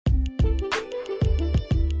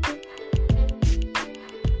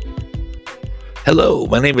Hello,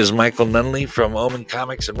 my name is Michael Nunley from Omen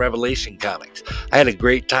Comics and Revelation Comics. I had a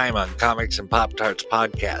great time on Comics and Pop-tarts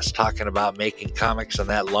podcast talking about making comics on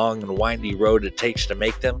that long and windy road it takes to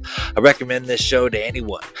make them. I recommend this show to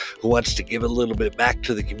anyone who wants to give a little bit back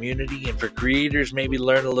to the community and for creators maybe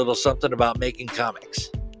learn a little something about making comics.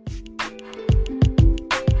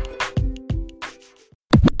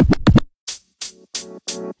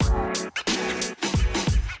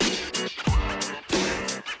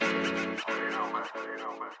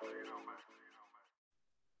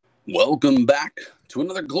 Welcome back to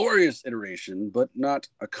another glorious iteration, but not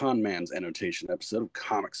a con man's annotation episode of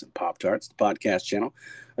Comics and Pop-tarts, the podcast channel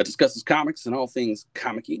that discusses comics and all things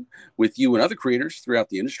comic-y with you and other creators throughout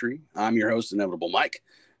the industry. I'm your host, Inevitable Mike.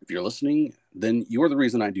 If you're listening, then you're the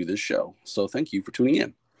reason I do this show. So thank you for tuning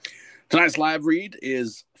in. Tonight's live read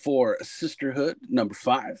is for Sisterhood number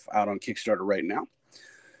 5 out on Kickstarter right now.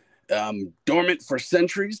 Dormant for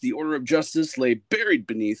centuries, the Order of Justice lay buried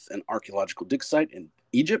beneath an archaeological dig site in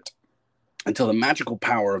Egypt until the magical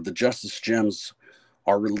power of the Justice Gems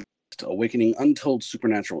are released, awakening untold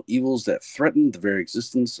supernatural evils that threaten the very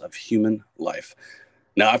existence of human life.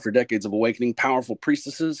 Now, after decades of awakening, powerful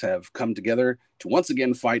priestesses have come together to once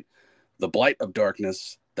again fight the blight of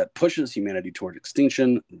darkness that pushes humanity toward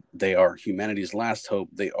extinction. They are humanity's last hope.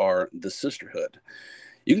 They are the Sisterhood.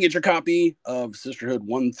 You can get your copy of Sisterhood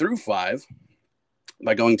 1 through 5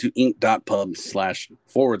 by going to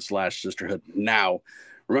ink.pub//sisterhood now.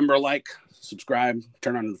 Remember, like, subscribe,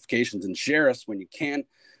 turn on notifications, and share us when you can.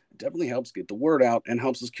 It definitely helps get the word out and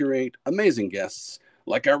helps us curate amazing guests,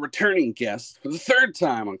 like our returning guest for the 3rd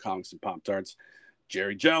time on Comics and Pop-tarts,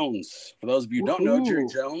 Jerry Jones. For those of you who don't know, Jerry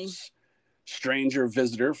Jones, stranger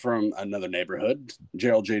visitor from another neighborhood.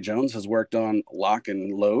 Gerald J. Jones has worked on Lock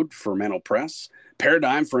and Load for Mantle Press,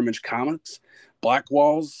 Paradigm for Image Comics, Black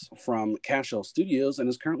Walls from Cashel Studios, and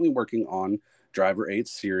is currently working on Driver 8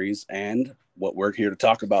 series and what we're here to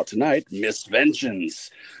talk about tonight, Miss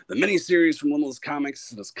Vengeance, the mini-series from Limitless Comics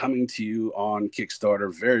that is coming to you on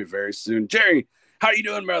Kickstarter very, very soon. Jerry, how are you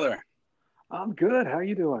doing, brother? I'm good. How are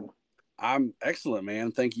you doing? I'm excellent,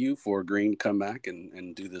 man. Thank you for agreeing to come back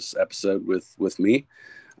and do this episode with me.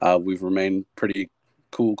 We've remained pretty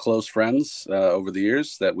cool, close friends over the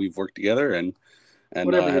years that we've worked together and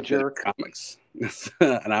whatever you jerk. Comics.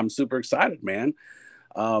 And I'm super excited, man,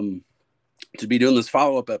 to be doing this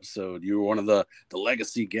follow-up episode. You were one of the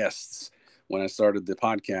legacy guests when I started the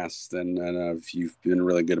podcast, and you've been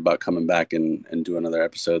really good about coming back and doing other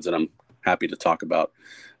episodes, and I'm happy to talk about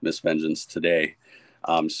Miss Vengeance today.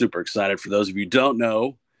 I'm super excited. For those of you who don't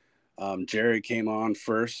know, Jerry came on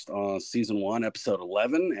first on season 1, episode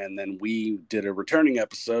 11, and then we did a returning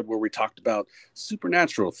episode where we talked about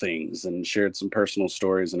supernatural things and shared some personal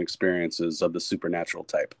stories and experiences of the supernatural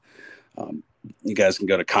type. You guys can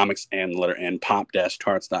go to comics and letter N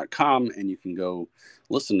pop-tarts.com, and you can go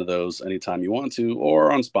listen to those anytime you want to,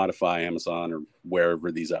 or on Spotify, Amazon, or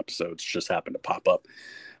wherever these episodes just happen to pop up.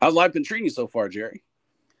 How's life been treating you so far, Jerry?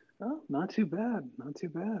 Oh, not too bad. Not too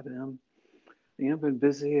bad. I've been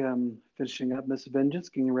busy finishing up Miss Vengeance,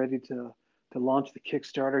 getting ready to launch the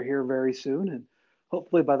Kickstarter here very soon. And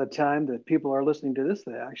hopefully by the time that people are listening to this,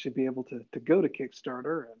 they'll actually be able to go to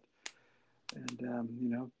Kickstarter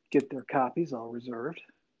and get their copies all reserved.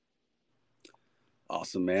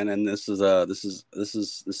 Awesome, man. And this is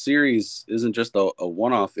the series isn't just a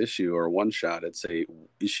one-off issue or a one shot. It's a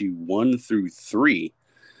issue 1 through 3.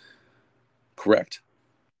 Correct?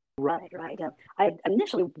 Right. I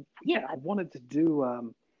initially, I wanted to do, a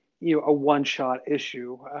one-shot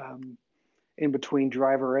issue in between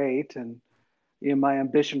Driver 8, and my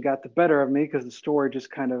ambition got the better of me because the story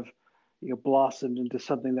just kind of, blossomed into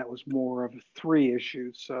something that was more of 3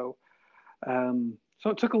 issues. So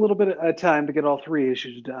it took a little bit of time to get all 3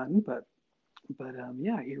 issues done, but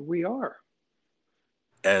here we are.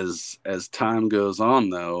 As time goes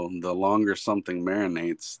on, though, the longer something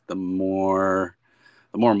marinates, the more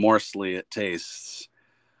morsely it tastes.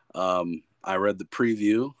 I read the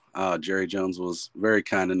preview. Jerry Jones was very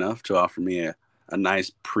kind enough to offer me a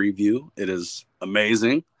nice preview. It is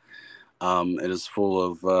amazing. It is full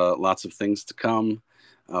of lots of things to come.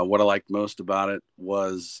 What I liked most about it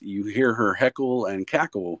was you hear her heckle and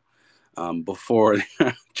cackle before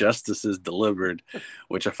justice is delivered,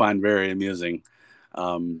 which I find very amusing.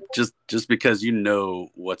 Just because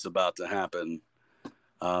what's about to happen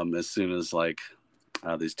as soon as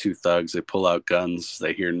these 2 thugs, they pull out guns,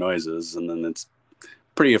 they hear noises, and then it's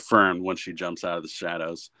pretty affirmed once she jumps out of the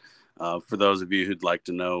shadows. For those of you who'd like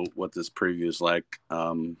to know what this preview is like,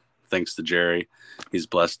 thanks to Jerry, he's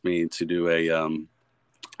blessed me to do a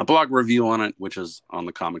blog review on it, which is on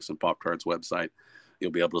the Comics and Pop-tarts website.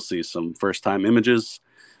 You'll be able to see some first-time images.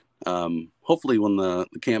 Hopefully when the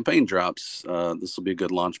campaign drops, this will be a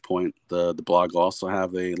good launch point. The blog will also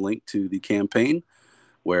have a link to the campaign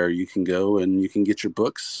where you can go and you can get your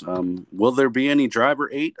books. Will there be any Driver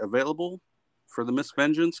 8 available for the Miss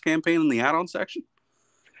Vengeance campaign in the add-on section?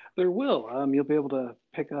 There will. You'll be able to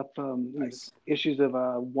pick up Nice. issues of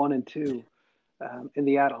 1 and 2 in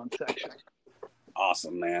the add-on section.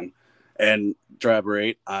 Awesome, man. And Driver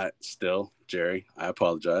 8, Jerry, I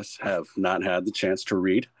apologize, have not had the chance to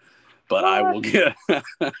read, but I will get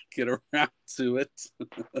around to it.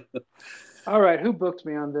 All right, who booked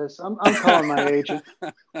me on this? I'm calling my agent.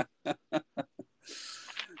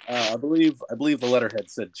 I believe the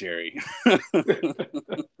letterhead said Jerry.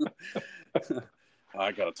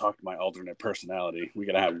 I gotta talk to my alternate personality. We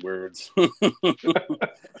gotta have words.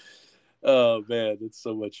 Oh man, it's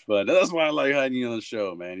so much fun. That's why I like having you on the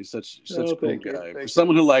show, man. You're such a cool guy. For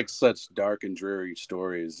someone who likes such dark and dreary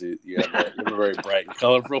stories, you have a very bright and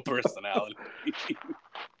colorful personality.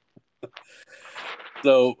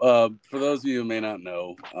 So, for those of you who may not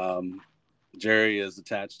know, Jerry is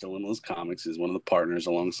attached to Limitless Comics. He's one of the partners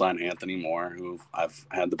alongside Anthony Moore, who I've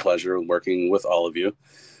had the pleasure of working with all of you.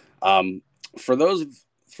 For those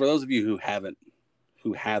of you who haven't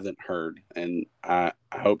heard, and I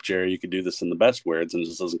hope, Jerry, you could do this in the best words and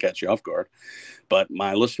just doesn't catch you off guard, but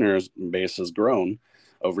my listeners base has grown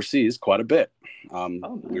overseas quite a bit. Nice.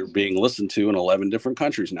 We're being listened to in 11 different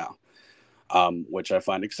countries now. Which I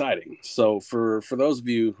find exciting. So for those of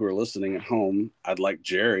you who are listening at home, I'd like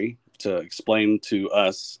Jerry to explain to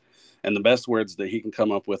us, in the best words that he can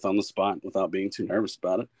come up with on the spot without being too nervous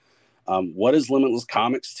about it, what is Limitless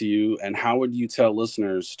Comics to you, and how would you tell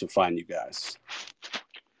listeners to find you guys?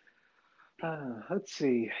 Let's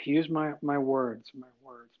see. Use my words. What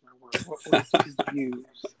words to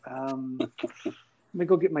use? Let me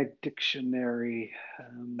go get my dictionary.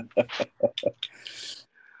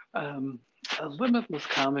 Limitless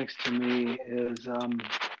Comics to me is,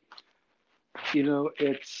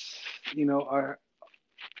 it's, our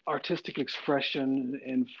artistic expression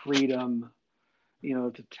and freedom,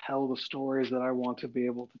 to tell the stories that I want to be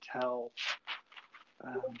able to tell.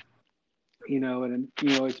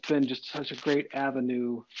 It's been just such a great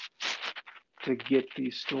avenue to get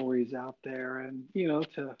these stories out there, and,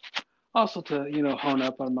 to hone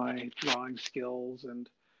up on my drawing skills and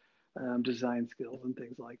design skills and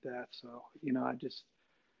things like that. So, I just,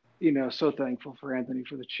 so thankful for Anthony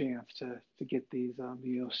for the chance to get these,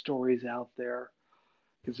 stories out there,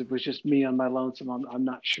 because if it was just me on my lonesome, I'm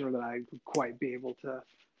not sure that I would quite be able to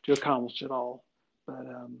accomplish it all. But,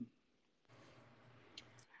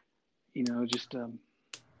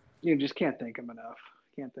 just can't thank him enough.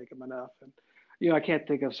 And, I can't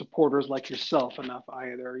think of supporters like yourself enough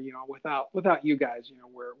either. Without you guys,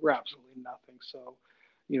 we're absolutely nothing. So,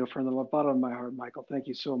 from the bottom of my heart, Michael, thank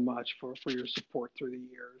you so much for your support through the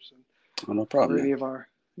years. And no problem. For any of our,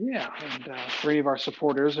 for any of our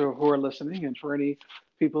supporters who are listening, and for any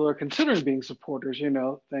people who are considering being supporters,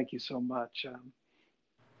 thank you so much.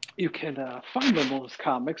 You can find Limitless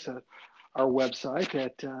Comics at our website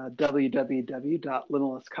at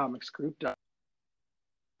www.limitlesscomicsgroup.com.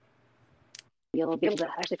 You'll be able to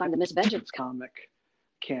actually find the Miss Vengeance comic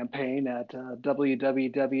campaign at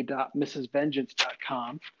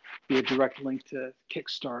www.mrsvengeance.com, be a direct link to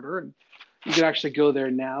Kickstarter, and you can actually go there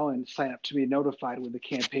now and sign up to be notified when the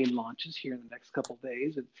campaign launches here in the next couple of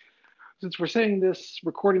days. And since we're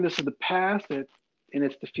recording this in the past, and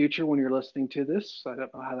it's the future when you're listening to this, I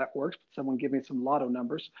don't know how that works, but someone give me some lotto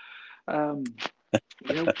numbers.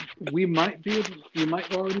 We might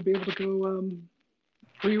already be able to go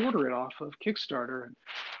pre-order it off of Kickstarter. And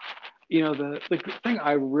the thing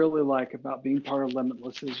I really like about being part of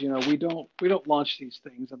Limitless is, we don't launch these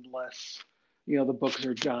things unless, the books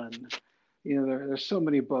are done. There's so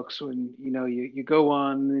many books when, you go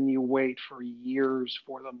on and you wait for years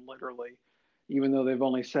for them, literally, even though they've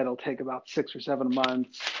only said it'll take about 6 or 7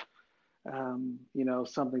 months.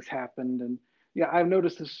 Something's happened. And I've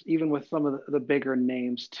noticed this even with some of the bigger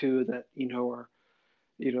names too, that, are,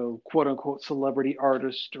 quote unquote celebrity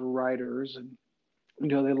artists or writers, and,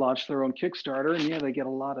 they launch their own Kickstarter, and they get a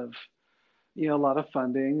lot of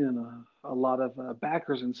funding and a lot of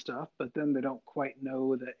backers and stuff, but then they don't quite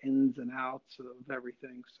know the ins and outs of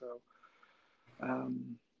everything. So,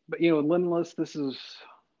 but Limitless, this is,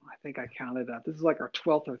 I think I counted up, this is like our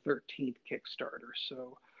 12th or 13th Kickstarter.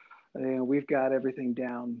 So, we've got everything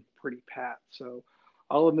down pretty pat. So,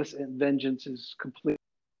 all of Miss Vengeance is complete.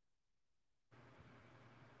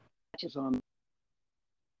 Is on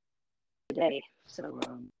today. So,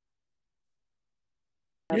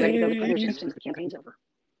 ready to go to printers since the campaign's over.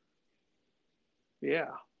 Yeah.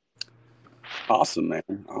 Awesome,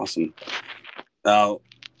 man. Awesome. Now,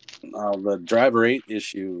 the Driver 8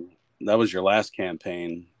 issue, that was your last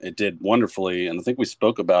campaign. It did wonderfully, and I think we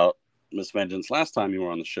spoke about Miss Vengeance last time you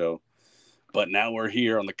were on the show. But now we're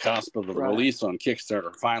here on the cusp of the release on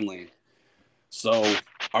Kickstarter, finally. So,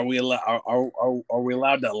 are we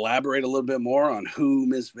allowed to elaborate a little bit more on who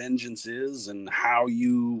Miss Vengeance is and how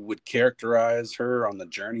you would characterize her on the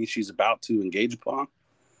journey she's about to engage upon?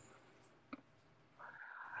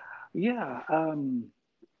 Yeah.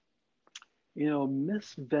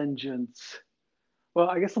 Miss Vengeance. Well,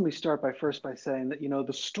 I guess let me start by saying that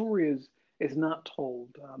the story is not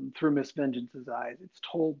told through Miss Vengeance's eyes. It's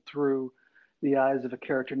told through the eyes of a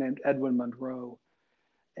character named Edwin Monroe,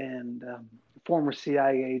 and former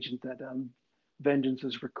CIA agent that Vengeance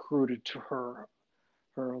has recruited to her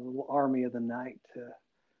little army of the night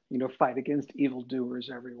to fight against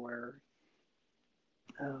evildoers everywhere.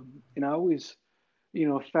 And I always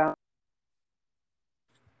found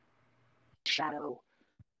shadow.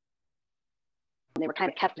 They were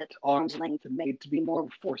kind of kept at arm's length and made to be more of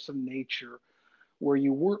a force of nature, where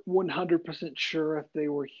you weren't 100% sure if they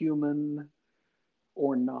were human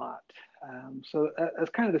or not. So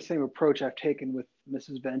that's kind of the same approach I've taken with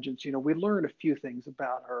Mrs. Vengeance. We learn a few things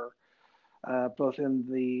about her, both in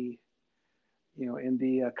the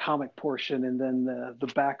comic portion and then the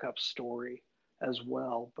backup story as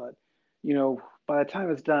well. But by the time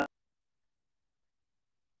it's done,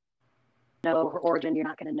 know her origin, you're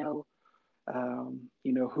not going to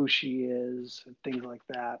know who she is and things like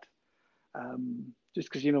that.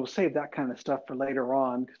 Just because, save that kind of stuff for later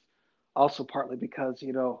on. Also partly because,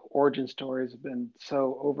 origin stories have been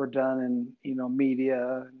so overdone in,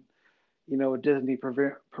 media, and, Disney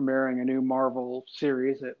premiering a new Marvel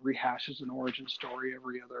series that rehashes an origin story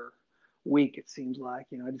every other week, it seems like.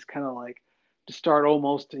 I just kind of like to start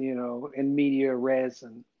almost, in media res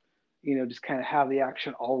and, just kind of have the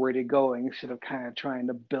action already going instead of kind of trying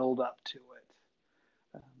to build up to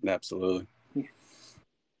it. Absolutely.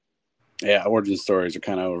 Yeah, origin stories are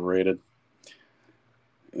kind of overrated.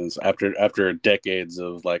 It's after decades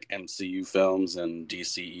of like MCU films and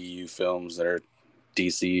DCEU films, that are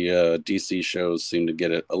DC shows seem to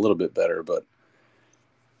get it a little bit better, but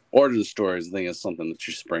origin stories, I think, is something that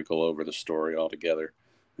you sprinkle over the story altogether.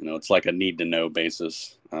 It's like a need to know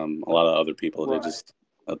basis. A lot of other people, Right. They just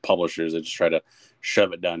publishers, they just try to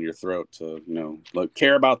shove it down your throat to look,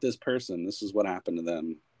 care about this person. This is what happened to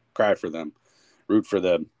them. Cry for them, root for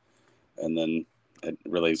them, and then it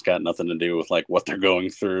really has got nothing to do with like what they're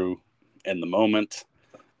going through in the moment.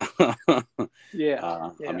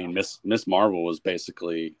 Yeah. I mean, Miss Marvel was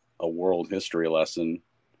basically a world history lesson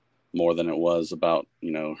more than it was about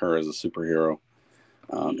her as a superhero,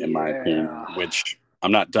 in my opinion. Which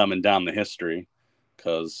I'm not dumbing down the history,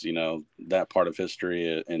 because that part of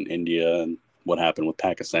history in India and what happened with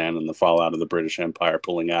Pakistan and the fallout of the British Empire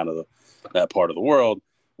pulling out of that part of the world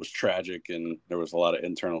was tragic, and there was a lot of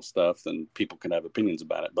internal stuff, and people can have opinions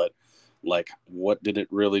about it. But like, what did it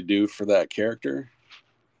really do for that character?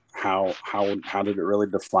 How did it really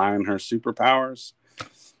define her superpowers,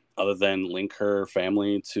 other than link her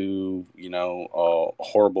family to a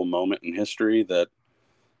horrible moment in history that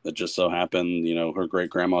just so happened her great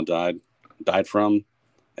grandma died from?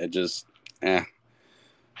 It just I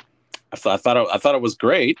thought it was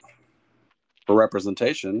great for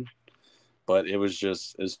representation, but it was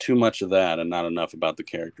too much of that and not enough about the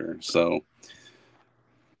character. So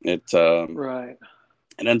it Right.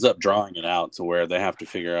 it ends up drawing it out to where they have to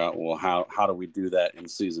figure out, well, how do we do that in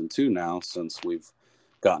season 2 now, since we've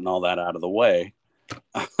gotten all that out of the way.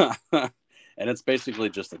 And it's basically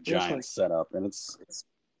just a giant setup, and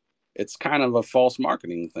it's kind of a false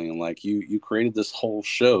marketing thing. Like, you created this whole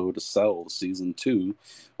show to sell season 2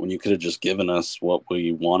 when you could have just given us what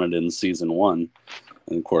we wanted in season 1.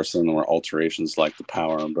 And of course, then there were alterations like the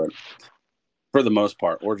power, but for the most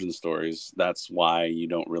part, origin stories, that's why you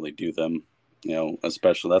don't really do them.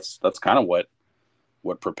 Especially that's kind of what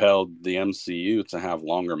propelled the MCU to have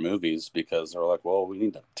longer movies, because they're like, well, we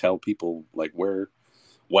need to tell people like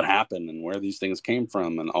what happened and where these things came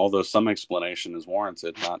from, and although some explanation is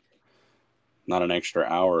warranted, not an extra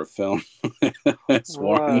hour of film is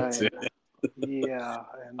warranted. Yeah,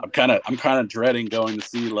 and I'm kind of dreading going to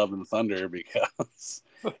see Love and Thunder, because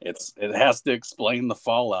it has to explain the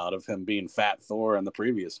fallout of him being Fat Thor in the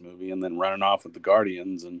previous movie and then running off with the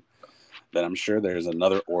Guardians, and then I'm sure there's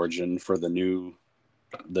another origin for the new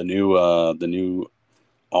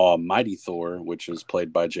Mighty Thor, which is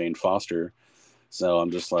played by Jane Foster. So I'm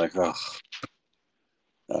just like, ugh,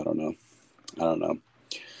 I don't know.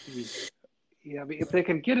 Yeah, I mean, if they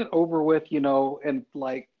can get it over with, and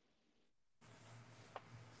like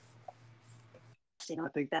I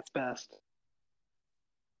think that's best.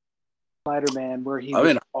 Spider-Man, where he I was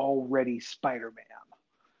mean, already Spider-Man.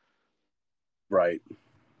 right.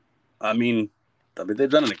 I mean, they've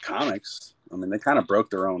done it in comics. I mean, they kind of broke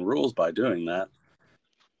their own rules by doing that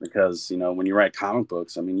because, when you write comic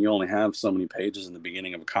books, I mean, you only have so many pages in the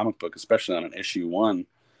beginning of a comic book, especially on an issue 1,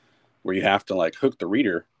 where you have to like hook the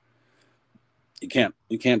reader. You can't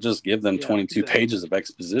just give them 22 pages of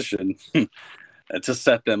exposition to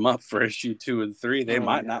set them up for issue 2 and 3. They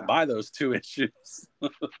might not buy those 2 issues. So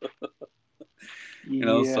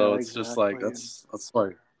it's just like that's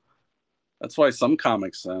why some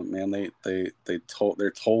comics, man, they're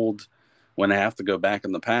told when they have to go back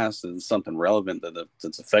in the past and something relevant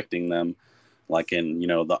that's affecting them, like in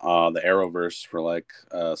the Arrowverse for like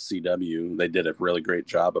CW. They did a really great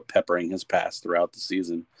job of peppering his past throughout the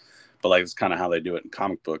season, but like it's kind of how they do it in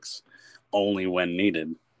comic books, only when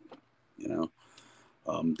needed.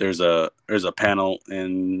 There's a panel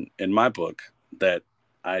in my book that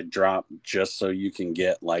I drop just so you can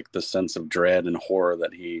get like the sense of dread and horror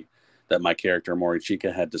that my character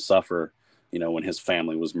Morichika had to suffer, when his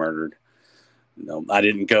family was murdered. I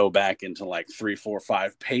didn't go back into like 3, 4,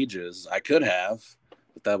 5 pages. I could have,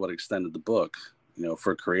 but that would have extended the book.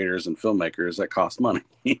 For creators and filmmakers, that cost money.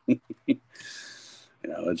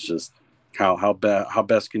 It's just how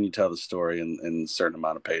best can you tell the story in a certain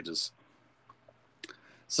amount of pages.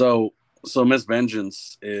 So Miss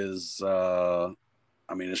Vengeance is,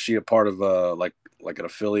 is she a part of like an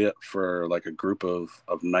affiliate for like a group of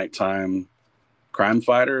nighttime crime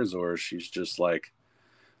fighters, or she's just like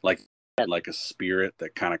a spirit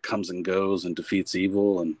that kind of comes and goes and defeats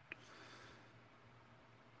evil? And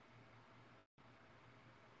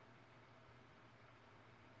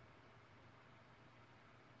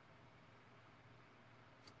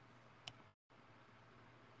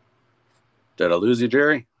did I lose you,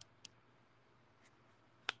 Jerry?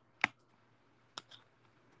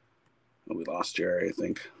 We lost Jerry, I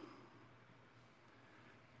think.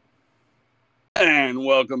 And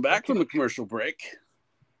welcome back from the commercial break.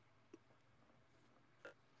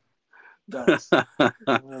 Nice.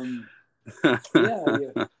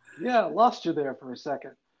 Yeah, lost you there for a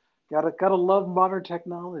second. Gotta love modern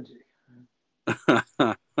technology.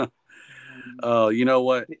 Oh, you know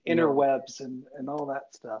what? The interwebs and all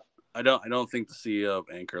that stuff. I don't think the CEO of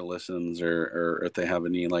Anchor listens, or if they have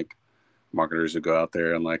any like marketers who go out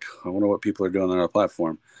there and like, I wonder what people are doing on our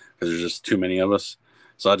platform, because there's just too many of us.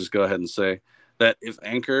 So I'll just go ahead and say that if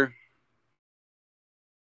Anchor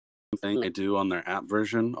thing they do on their app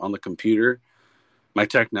version on the computer, my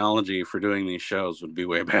technology for doing these shows would be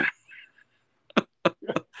way better.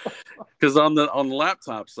 Because on the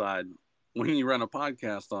laptop side, when you run a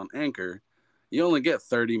podcast on Anchor, you only get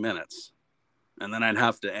 30 minutes. And then I'd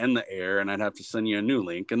have to end the air and I'd have to send you a new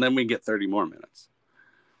link, and then we get 30 more minutes.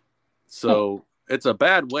 So it's a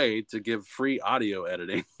bad way to give free audio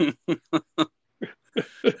editing.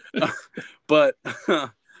 but I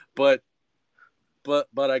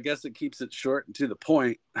guess it keeps it short and to the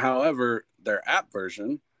point. However, their app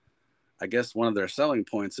version, I guess one of their selling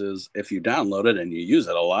points is if you download it and you use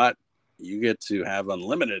it a lot, you get to have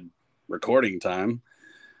unlimited recording time,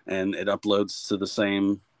 and it uploads to the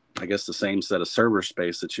same set of server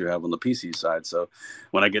space that you have on the PC side. So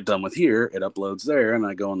when I get done with here, it uploads there, and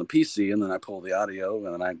I go on the PC, and then I pull the audio,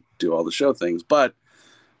 and then I do all the show things. But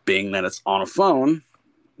being that it's on a phone,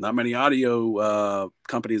 not many audio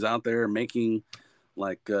companies out there making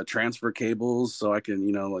like transfer cables, so I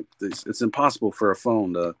can, it's impossible for a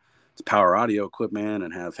phone to power audio equipment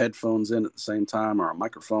and have headphones in at the same time, or a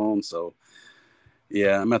microphone. So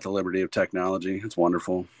yeah, I'm at the liberty of technology. It's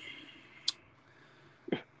wonderful.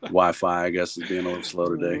 Wi-Fi, I guess, is being a little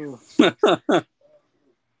slow today.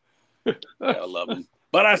 I love them,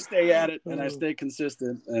 but I stay at it and I stay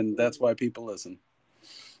consistent, and that's why people listen.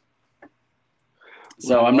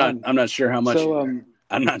 So I'm not sure how much.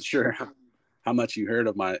 I'm not sure how much you heard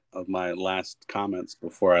of my last comments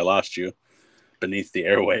before I lost you beneath the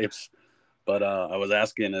airwaves, but I was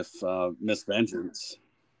asking if Miss Vengeance.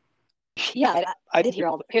 Yeah, I did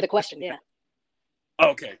hear the question. Yeah.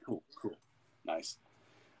 Okay. Cool. Nice.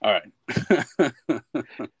 All right.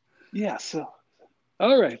 Yeah. So,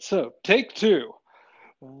 all right. So, take 2.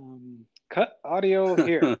 Cut audio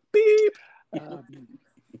here. Beep.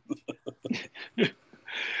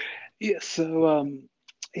 Yeah. So,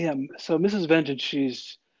 So Mrs. Vengeance,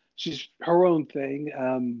 she's her own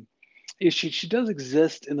thing. She does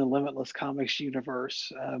exist in the Limitless Comics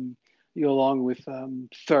universe, along with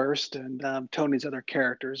Thirst and Tony's other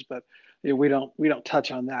characters, but we don't touch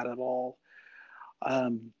on that at all.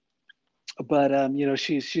 But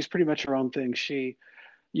she's pretty much her own thing. She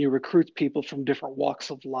recruits people from different walks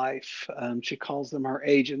of life. She calls them her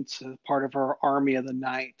agents, part of her army of the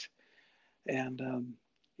night, and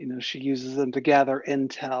she uses them to gather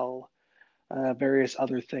intel, various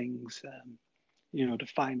other things, to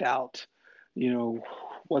find out,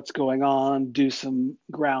 what's going on, do some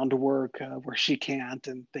groundwork where she can't,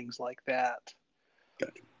 and things like that.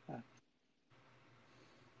 Gotcha.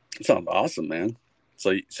 It sounds awesome, man.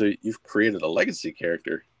 So you've created a legacy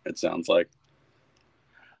character, it sounds like.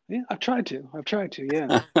 Yeah, I've tried to.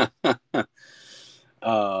 Yeah.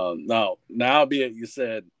 Now be it you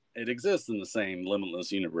said it exists in the same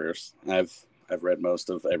Limitless universe. I've read most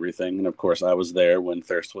of everything, and of course, I was there when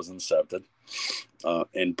Thirst was incepted,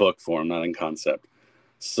 in book form, not in concept.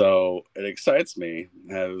 So it excites me.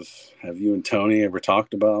 Have you and Tony ever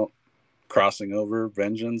talked about crossing over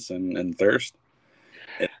Vengeance and Thirst?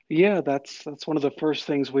 Yeah, that's one of the first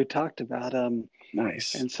things we talked about.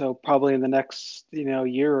 Nice. And so probably in the next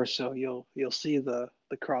year or so, you'll see the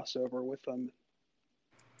crossover with them.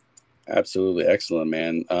 Absolutely excellent,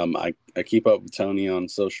 man. I keep up with Tony on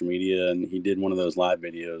social media, and he did one of those live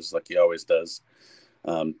videos like he always does,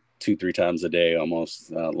 2-3 times a day,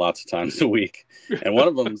 almost, lots of times a week. And one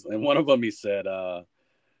of them, he said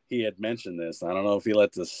he had mentioned this. I don't know if he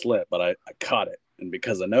let this slip, but I caught it, and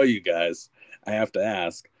because I know you guys, I have to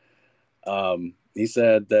ask. He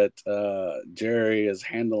said that Jerry is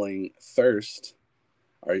handling Thirst.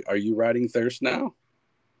 Are you writing Thirst now?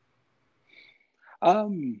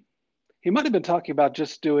 He might have been talking about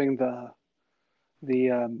just doing the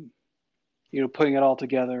putting it all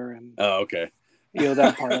together, and okay,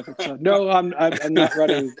 that part of it. So no, I'm not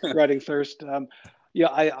writing Thirst.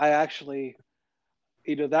 I actually,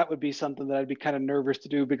 that would be something that I'd be kind of nervous to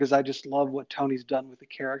do, because I just love what Tony's done with the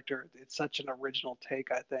character. It's such an original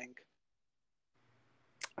take, I think.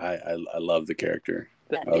 I love the character.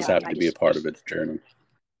 I was happy to be a part of its journey.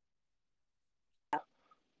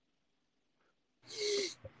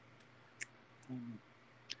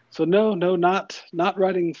 So no, not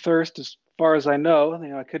writing Thirst, as far as I know.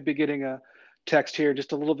 I could be getting a text here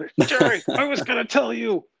just a little bit. Jerry, I was gonna tell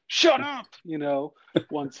you, shut up.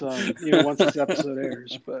 Once this episode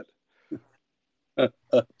airs, but.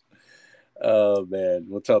 Oh man,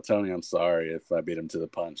 we'll tell Tony I'm sorry if I beat him to the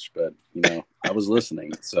punch, but I was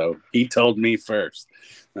listening, so he told me first.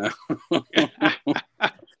 Man,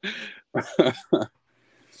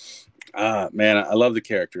 I love the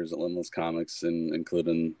characters at Limitless Comics, and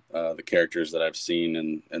including the characters that I've seen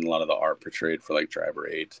and a lot of the art portrayed for like Driver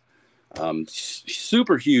 8.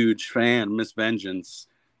 Super huge fan, Miss Vengeance,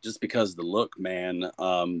 just because the look, man.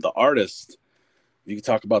 The artist, you can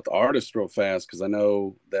talk about the artist real fast, because I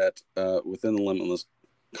know that within the Limitless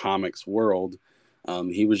Comics world,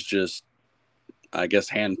 he was just, I guess,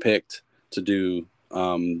 handpicked to do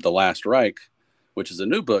The Last Reich, which is a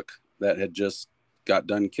new book that had just got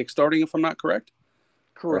done kickstarting, if I'm not correct.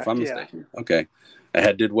 Correct. Or if I'm mistaken. Yeah. Okay. It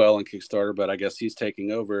had did well in Kickstarter, but I guess he's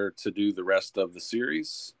taking over to do the rest of the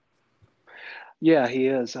series. Yeah, he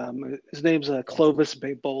is. His name's Clovis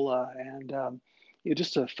Bebola, and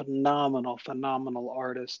just a phenomenal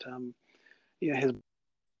artist. His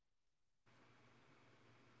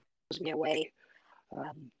way.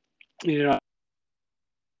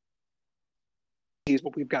 He's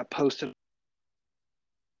what we've got posted.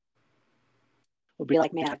 We'll be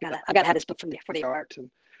like, man, I gotta have this book for the art.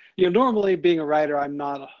 And normally being a writer, I'm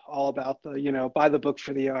not all about the buy the book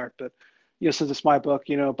for the art, but since it's my book,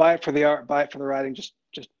 buy it for the art, buy it for the writing, just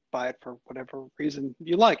buy it for whatever reason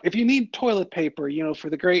you like. If you need toilet paper,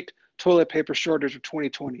 for the great toilet paper shortage of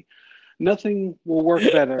 2020, nothing will work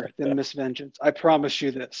better than Miss Vengeance. I promise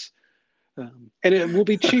you this. And it will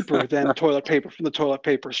be cheaper than toilet paper from the toilet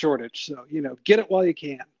paper shortage. So, get it while you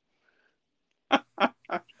can.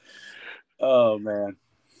 Oh, man.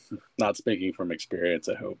 Not speaking from experience,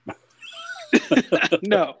 I hope.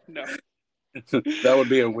 No. That would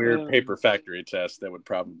be a weird paper factory test that would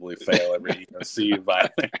probably fail every CE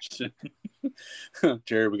violation.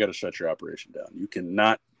 Jerry, we got to shut your operation down. You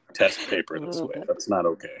cannot test paper this way. That's not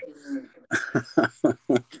okay.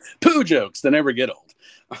 Poo jokes that never get old.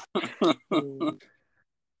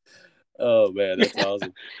 Oh, man, that's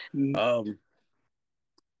awesome.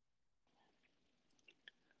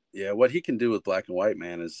 Yeah, what he can do with Black and White,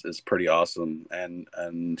 man, is pretty awesome, and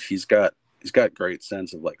he's got great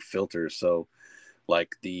sense of like filters. So,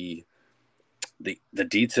 like the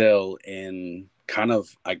detail in kind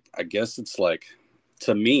of I guess it's like,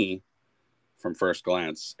 to me, from first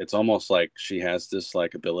glance, it's almost like she has this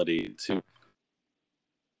like ability to,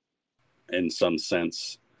 in some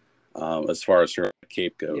sense, as far as her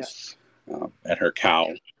cape goes, yes. At her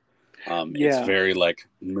cowl. It's very like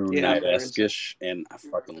Moon Knight-esque-ish, and I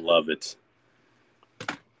fucking love it.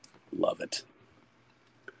 Love it.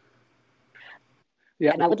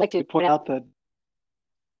 Yeah, and I would like to point out that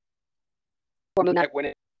Moon Knight when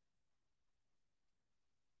it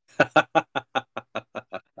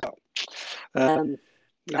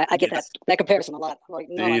I get that comparison a lot. Like,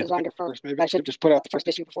 no, I designed it first. Maybe I should have just put out the first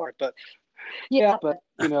issue before it. But but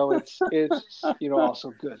it's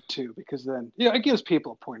also good too, because then it gives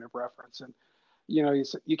people a point of reference, and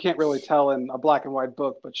you can't really tell in a black and white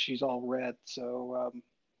book, but she's all red, so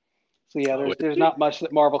there's not much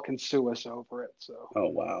that Marvel can sue us over it. So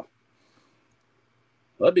wow,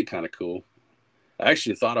 that'd be kind of cool. I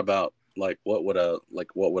actually thought about like what would a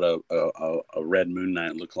red Moon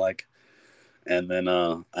Knight look like. And then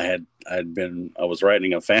I was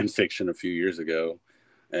writing a fan fiction a few years ago,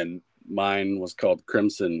 and mine was called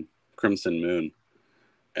Crimson Moon.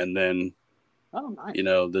 And then, nice.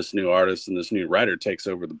 This new artist and this new writer takes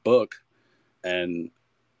over the book, and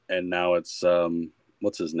now it's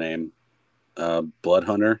what's his name, Blood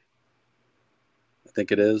Hunter, I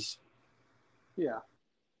think it is. Yeah.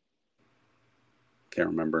 Can't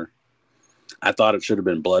remember. I thought it should have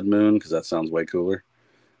been Blood Moon because that sounds way cooler.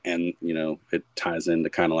 And, it ties into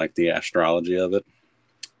kind of like the astrology of it.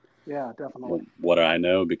 Yeah, definitely. What do I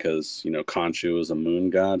know? Because, Khonshu is a moon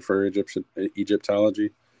god for Egyptology.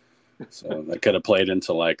 So that could have played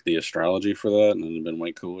into like the astrology for that, and it'd been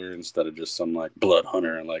way cooler instead of just some like blood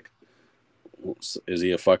hunter. And like, is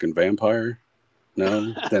he a fucking vampire?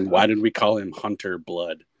 No. Then why did we call him Hunter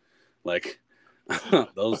Blood? Like,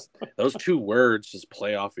 those two words just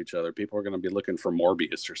play off each other. People are going to be looking for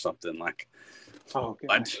Morbius or something like. Oh,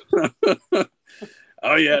 what?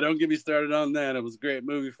 Oh yeah, don't get me started on that. It was a great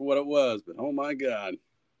movie for what it was, but oh my god,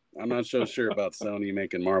 I'm not so sure about Sony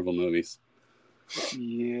making Marvel movies.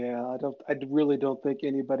 Yeah, I really don't think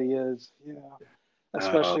anybody is. Yeah,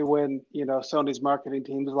 especially when Sony's marketing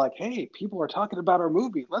team is like, "Hey, people are talking about our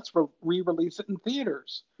movie. Let's re-release it in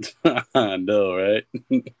theaters." I know, right?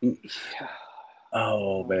 Yeah.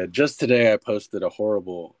 Oh man, just today I posted a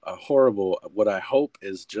horrible, what I hope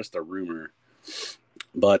is just a rumor.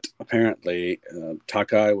 But apparently,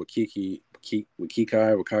 Takai Wakika,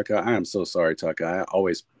 I am so sorry, Takai. I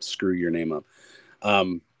always screw your name up.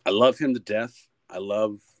 I love him to death. I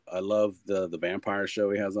love the vampire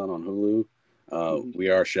show he has on Hulu.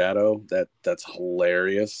 We Are Shadow. That's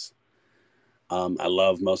hilarious. I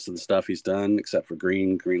love most of the stuff he's done except for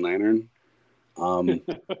Green Lantern. I'm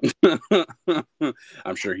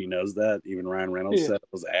sure he knows that. Even Ryan Reynolds said it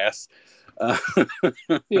was ass.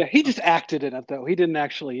 Yeah, he just acted in it though. He didn't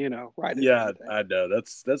actually, write it. Yeah, I know.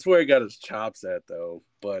 That's where he got his chops at though.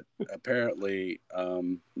 But apparently,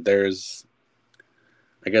 I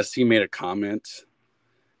guess he made a comment.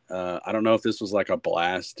 I don't know if this was like a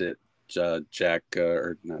blast at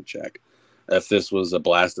if this was a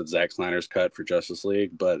blast at Zack Snyder's cut for Justice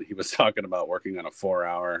League, but he was talking about working on a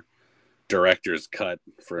 4-hour director's cut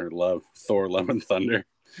for Thor: Love and Thunder.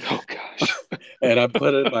 Oh gosh. And I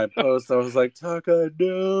put in my post, I was like, Taka,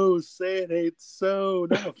 no, say it ain't so,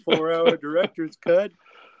 not a 4-hour director's cut.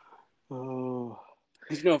 Oh,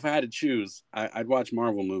 if I had to choose, I'd watch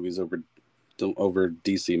Marvel movies over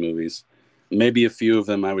DC movies. Maybe a few of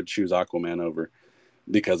them I would choose Aquaman over,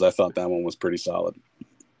 because I thought that one was pretty solid.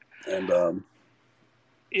 And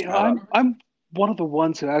I'm one of the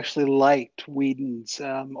ones who actually liked Whedon's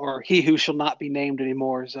or He Who Shall Not Be Named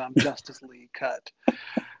Anymore's Justice League cut.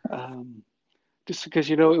 Just because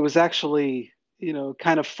it was actually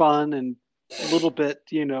kind of fun, and a little bit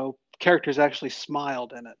characters actually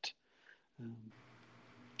smiled in it,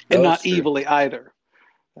 and not evilly either.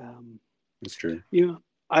 That's true.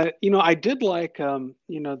 I did like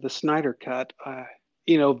the Snyder cut.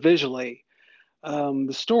 Visually,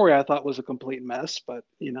 the story I thought was a complete mess, but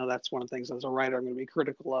that's one of the things as a writer I'm going to be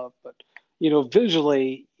critical of. But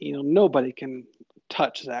visually, nobody can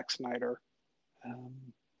touch Zack Snyder.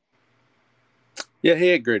 Yeah, he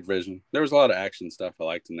had great vision. There was a lot of action stuff I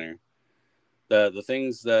liked in there. The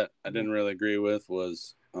things that I didn't really agree with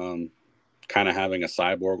was kind of having a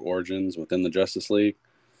cyborg origins within the Justice League.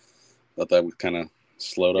 Thought that kind of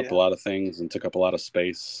slowed up a lot of things and took up a lot of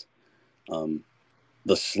space.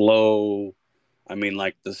 The slow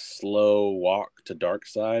walk to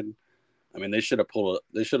Darkseid. I mean, they should have pulled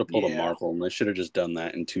a Marvel, and they should have just done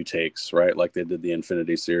that in 2 takes, right? Like they did the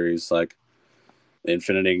Infinity series, like the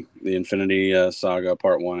Infinity Saga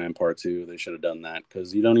Part 1 and Part 2. They should have done that,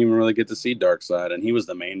 because you don't even really get to see Darkseid, and he was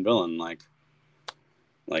the main villain.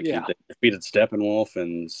 He defeated Steppenwolf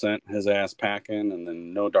and sent his ass packing, and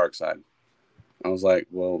then no Darkseid. I was like,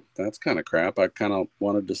 well, that's kind of crap. I kind of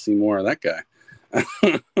wanted to see more of that guy.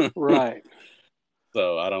 Right.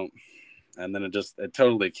 So I don't. And then it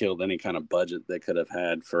totally killed any kind of budget they could have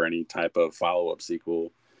had for any type of follow-up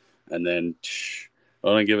sequel. And then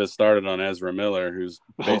don't give us started on Ezra Miller, who's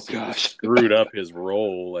basically screwed up his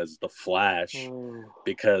role as the Flash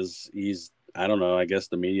because he's, I don't know, I guess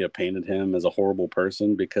the media painted him as a horrible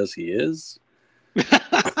person because he is.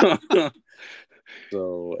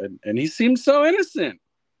 So, and he seems so innocent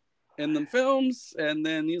in the films, and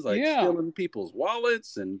then he's like stealing people's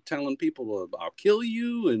wallets and telling people I'll kill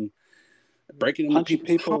you and breaking into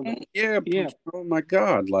people. Yeah. Oh my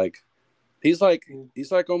God. Like he's like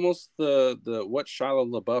almost the what Shia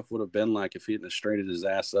LaBeouf would have been like if he hadn't straightened his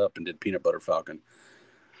ass up and did Peanut Butter Falcon.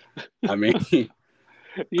 I mean,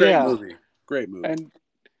 great movie.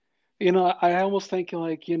 And I almost think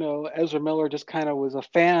like Ezra Miller just kind of was a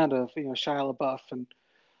fan of Shia LaBeouf, and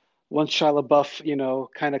once Shia LaBeouf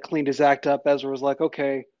kind of cleaned his act up, Ezra was like,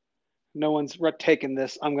 okay, no one's taking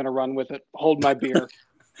this, I'm gonna run with it, hold my beer.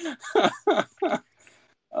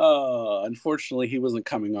 Unfortunately, he wasn't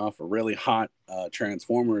coming off a really hot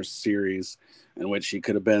Transformers series in which he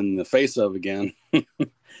could have been the face of again.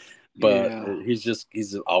 But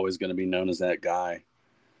he's always going to be known as that guy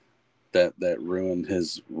that ruined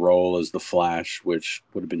his role as the Flash, which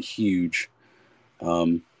would have been huge.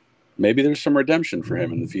 Maybe there's some redemption for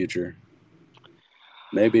him in the future.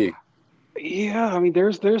 Maybe. Yeah, I mean,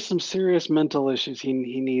 there's some serious mental issues he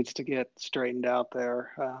needs to get straightened out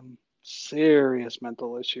there. Serious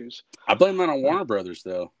mental issues. I blame that on Warner Brothers,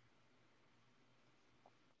 though.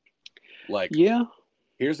 Like,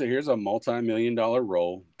 here's a multi-million-dollar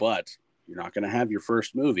role, but you're not going to have your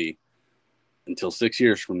first movie until 6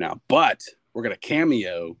 years from now. But we're going to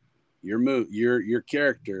cameo your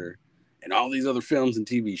character in all these other films and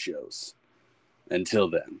TV shows. Until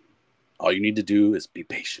then, all you need to do is be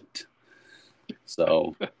patient.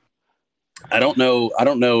 So. I don't know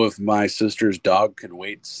if my sister's dog could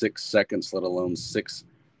wait 6 seconds, let alone 6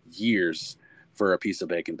 years for a piece of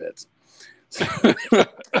bacon bits.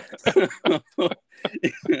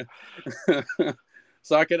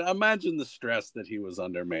 So I can imagine the stress that he was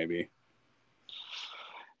under, maybe.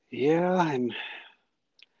 Yeah, and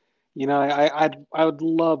I would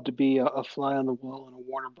love to be a fly on the wall in a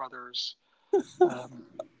Warner Brothers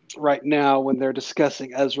right now when they're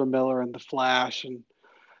discussing Ezra Miller and the Flash, and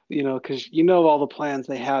because all the plans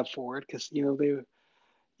they have for it, because they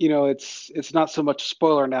it's not so much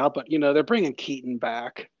spoiler now, but they're bringing Keaton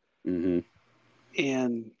back. Mm-hmm.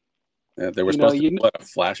 And they were supposed to do a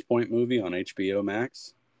Flashpoint movie on HBO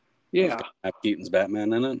Max. Yeah, have Keaton's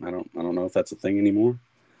Batman in it. I don't know if that's a thing anymore.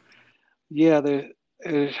 Yeah,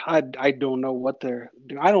 I don't know what they're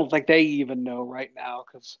doing. I don't think they even know right now,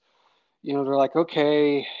 because they're like,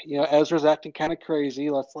 okay, Ezra's acting kind of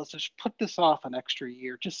crazy. Let's just put this off an extra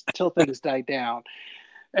year just till things die down.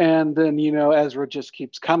 And then Ezra just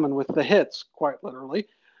keeps coming with the hits, quite literally.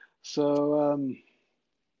 So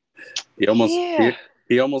he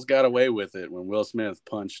almost got away with it when Will Smith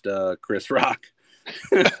punched Chris Rock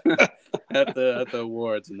at the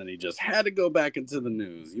awards, and then he just had to go back into the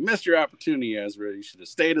news. You missed your opportunity, Ezra. You should have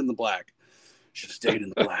stayed in the black.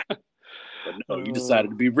 But no, you decided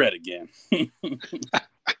to be red again.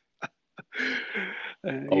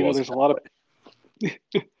 There's a lot of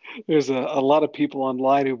there's a lot of people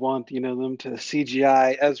online who want them to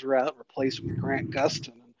CGI Ezra out, replace with Grant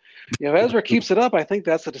Gustin. If Ezra keeps it up, I think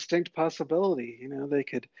that's a distinct possibility. They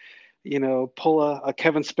could pull a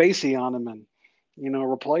Kevin Spacey on him and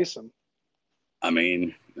replace him. I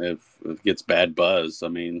mean, if it gets bad buzz, I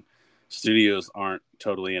mean, studios aren't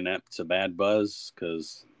totally inept to bad buzz,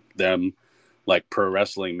 because them, like pro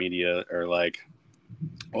wrestling media, are like,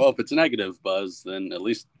 well, if it's a negative buzz, then at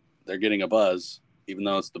least they're getting a buzz, even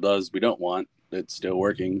though it's the buzz we don't want. It's still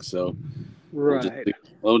working, so right.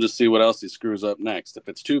 We'll just see what else he screws up next. If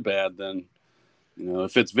it's too bad, then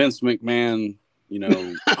if it's Vince McMahon,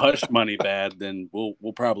 hush money bad, then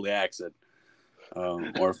we'll probably axe it.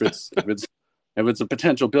 Or if it's a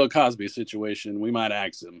potential Bill Cosby situation, we might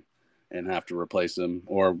axe him and have to replace him,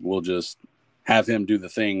 or we'll just have him do the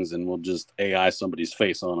things and we'll just AI somebody's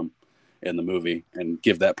face on him in the movie and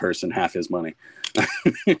give that person half his money.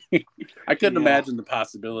 I couldn't imagine the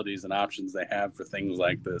possibilities and options they have for things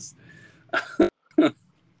like this.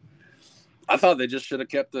 I thought they just should have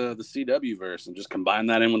kept the CW verse and just combined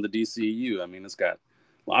that in with the DCU. I mean, it's got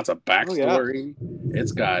lots of backstory.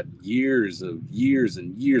 It's got years and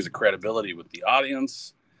years of credibility with the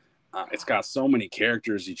audience. It's got so many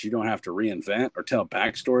characters that you don't have to reinvent or tell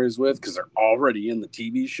backstories with, because they're already in the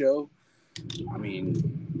TV show. I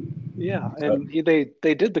mean, yeah, and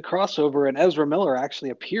they did the crossover, and Ezra Miller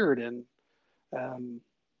actually appeared in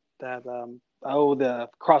the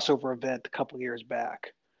crossover event a couple years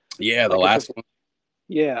back. Yeah, the last one.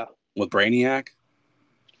 Yeah. With Brainiac?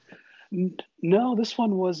 No, this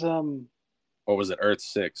one was or was it Earth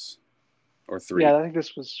 6 or 3? Yeah, I think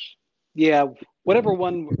this was whatever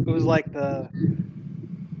one. It was like the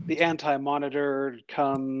anti-monitor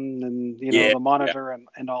come and the monitor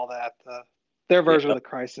and all that. Their version of the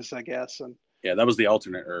Crisis, I guess. And yeah, that was the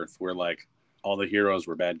alternate Earth where like all the heroes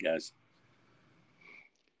were bad guys.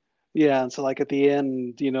 Yeah, and so like at the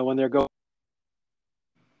end, when they're going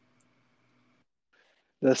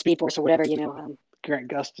the Speed Force or whatever,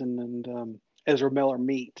 Grant Gustin and Ezra Miller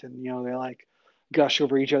meet, and they like gush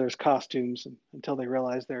over each other's costumes until they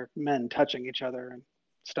realize they're men touching each other and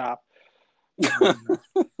stop.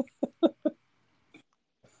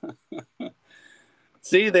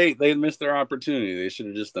 See, they missed their opportunity. They should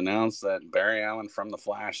have just announced that Barry Allen from The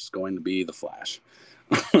Flash is going to be The Flash.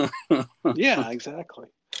 Yeah, exactly.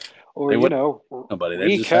 Or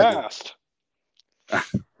recast.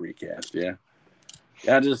 Recast, yeah.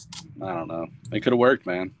 Yeah, I don't know. It could have worked,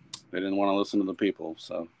 man. They didn't want to listen to the people,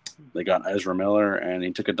 so they got Ezra Miller, and he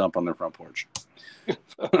took a dump on their front porch.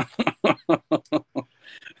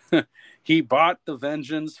 He bought the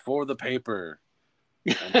vengeance for the paper,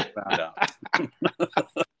 and found out.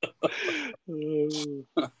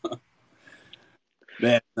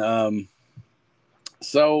 Man,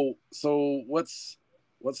 so what's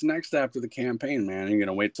next after the campaign, man? Are you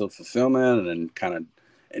gonna wait till fulfillment and kind of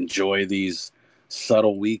enjoy these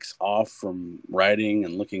subtle weeks off from writing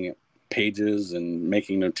and looking at pages and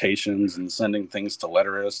making notations and sending things to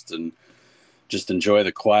letterists and just enjoy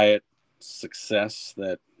the quiet success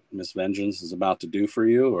that Miss Vengeance is about to do for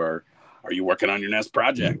you? Or are you working on your next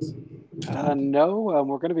project? No,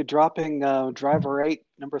 we're going to be dropping Driver 8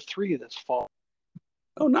 number 3 this fall.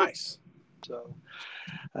 Oh, nice. So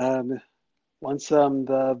once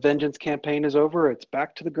the Vengeance campaign is over, it's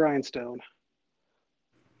back to the grindstone.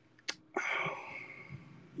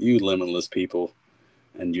 You Limitless people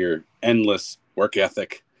and your endless work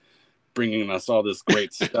ethic, bringing us all this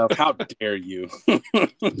great stuff. How dare you?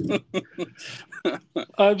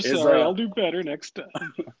 I'm sorry. I'll do better next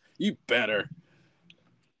time. You better.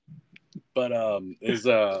 But is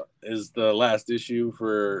the last issue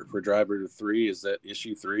for Driver 3? Is that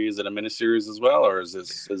issue 3? Is it a miniseries as well, or is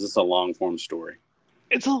this a long form story?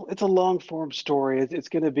 It's a long form story. It's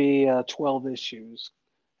going to be 12 issues.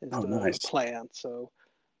 Nice. The plan. So,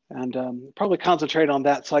 and probably concentrate on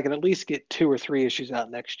that so I can at least get 2 or 3 issues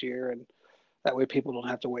out next year, and that way people don't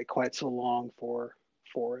have to wait quite so long for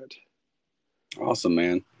it. Awesome,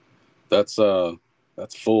 man. That's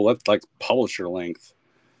full. That's like publisher length.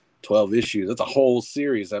 12 issues. That's a whole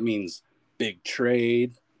series. That means big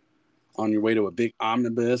trade on your way to a big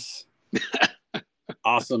omnibus.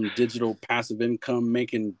 Awesome digital passive income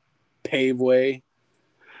making paveway.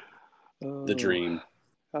 The dream.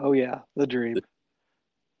 Oh yeah, the dream. The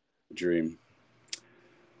dream.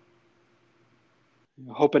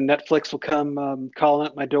 Hoping Netflix will come calling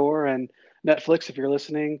at my door. And Netflix, if you're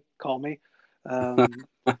listening, call me.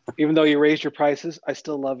 Even though you raised your prices, I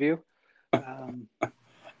still love you.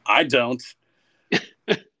 I don't.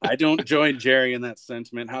 I don't join Jerry in that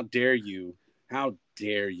sentiment. How dare you? How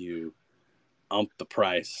dare you ump the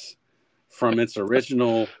price from its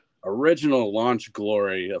original launch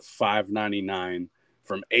glory of $5.99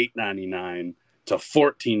 from $8.99 to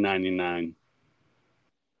 $14.99? You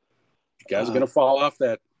guys are gonna fall off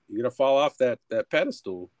that. You're gonna fall off that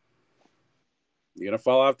pedestal. You're gonna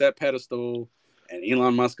fall off that pedestal, and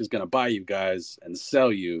Elon Musk is gonna buy you guys and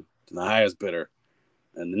sell you to the highest bidder.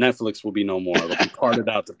 And the Netflix will be no more. It'll be parted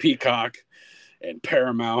out to Peacock and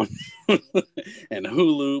Paramount and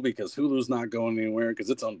Hulu, because Hulu's not going anywhere because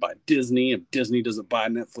it's owned by Disney. If Disney doesn't buy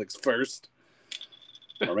Netflix first,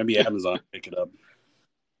 or maybe Amazon pick it up.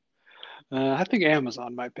 I think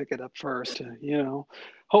Amazon might pick it up first.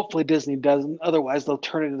 Hopefully Disney doesn't. Otherwise, they'll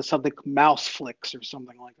turn it into something Mouseflix or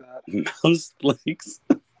something like that. Mouseflix.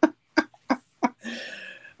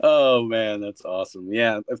 Oh man, that's awesome.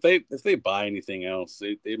 Yeah, if they buy anything else,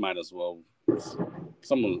 they might as well.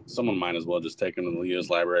 Someone might as well just take them to the U.S.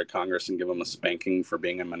 Library of Congress and give them a spanking for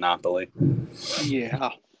being a monopoly. Yeah,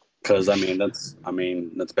 because that's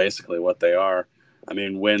basically what they are. I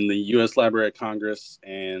mean, when the U.S. Library of Congress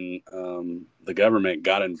and the government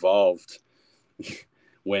got involved,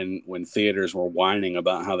 when theaters were whining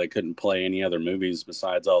about how they couldn't play any other movies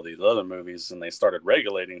besides all these other movies, and they started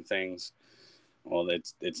regulating things. Well,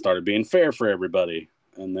 it started being fair for everybody.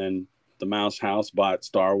 And then the Mouse House bought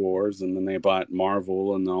Star Wars, and then they bought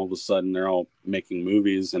Marvel, and all of a sudden they're all making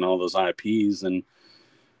movies and all those IPs and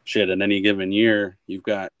shit. In any given year, you've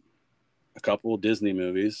got a couple of Disney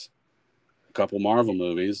movies, a couple Marvel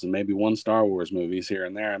movies, and maybe one Star Wars movies here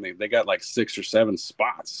and there. I mean, they got like 6 or 7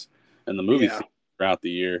 spots in the movie theater throughout the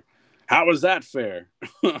year. How is that fair?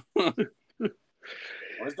 Where's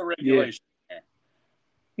the regulation there?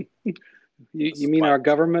 You mean our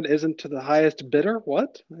government isn't to the highest bidder?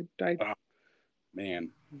 What? Oh, man.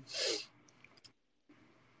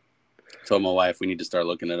 Told my wife we need to start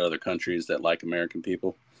looking at other countries that like American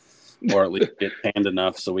people, or at least get tanned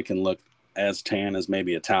enough so we can look as tan as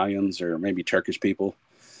maybe Italians or maybe Turkish people,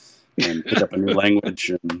 and pick up a new language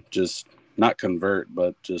and just not convert,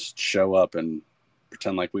 but just show up and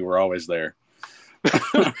pretend like we were always there.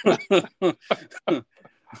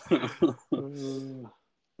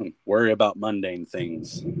 Worry about mundane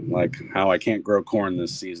things like how I can't grow corn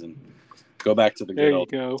this season. Go back to the good old.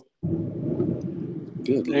 There you go.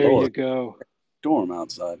 Good there Lord. You go. Storm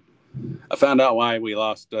outside. I found out why we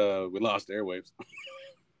lost airwaves.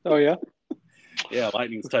 Oh yeah. Yeah,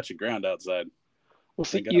 lightning's touching ground outside. Well,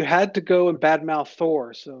 see, you had to go and badmouth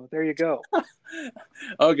Thor, so there you go.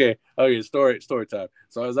 Okay. Story time.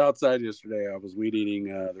 So I was outside yesterday. I was weed eating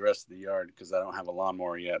the rest of the yard because I don't have a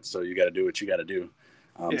lawnmower yet. So you got to do what you got to do.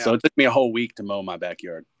 So it took me a whole week to mow my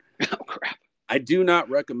backyard. Oh crap! I do not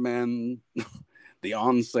recommend the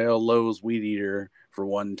on sale Lowe's weed eater for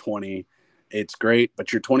 $120. It's great,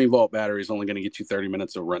 but your 20-volt battery is only going to get you 30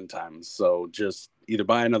 minutes of runtime. So just either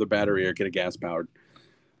buy another battery or get a gas powered.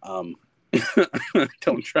 Don't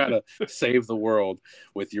try to save the world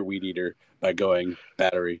with your weed eater by going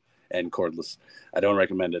battery and cordless. I don't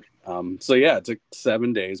recommend it. So yeah, it took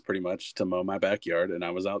 7 days pretty much to mow my backyard, and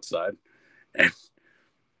I was outside, and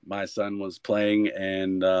my son was playing,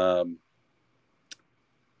 and God,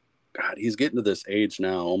 he's getting to this age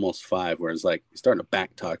now, almost 5, where it's like he's starting to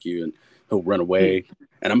back talk you, and he'll run away.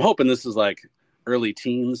 And I'm hoping this is like early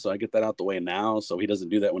teens, so I get that out the way now, so he doesn't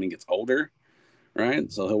do that when he gets older.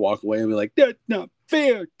 Right, so he'll walk away and be like, "That's not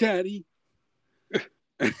fair, Daddy."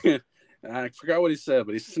 I forgot what he said,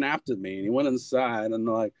 but he snapped at me and he went inside, and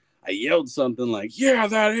like I yelled something like, "Yeah,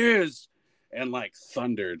 that is," and like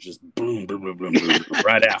thunder just boom, boom, boom, boom, boom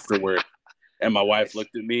right afterward. And my wife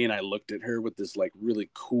looked at me, and I looked at her with this like really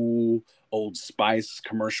cool Old Spice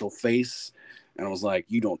commercial face, and I was like,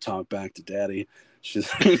 "You don't talk back to Daddy."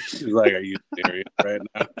 She's like, "Are you serious right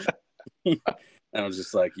now?" And I was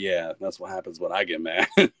just like, yeah, that's what happens when I get mad.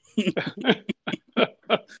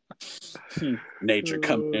 Nature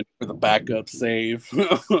coming in for the backup save.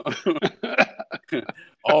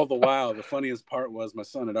 All the while, the funniest part was my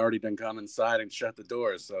son had already done gone inside and shut the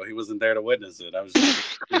door, so he wasn't there to witness it. I was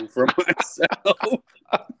just cool for myself.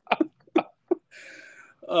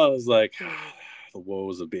 I was like, the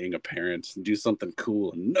woes of being a parent, and do something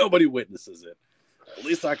cool and nobody witnesses it. At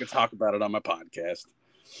least I could talk about it on my podcast.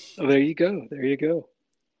 Oh, there you go. There you go.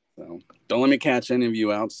 So don't let me catch any of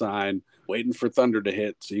you outside waiting for thunder to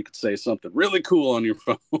hit so you could say something really cool on your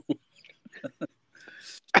phone.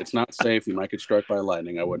 It's not safe. You might get struck by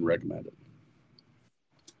lightning. I wouldn't recommend it.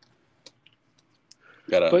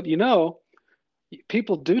 But you know,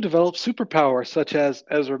 people do develop superpowers such as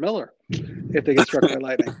Ezra Miller if they get struck by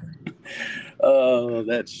lightning. Oh,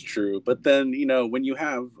 that's true. But then, you know, when you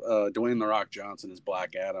have Dwayne "The Rock" Johnson as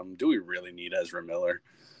Black Adam, do we really need Ezra Miller?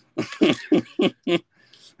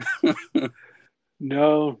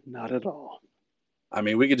 No, not at all. I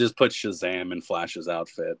mean, we could just put Shazam in Flash's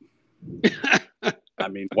outfit. I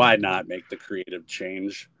mean, why not make the creative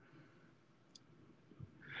change?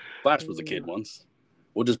 Flash was a kid once.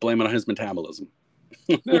 We'll just blame it on his metabolism.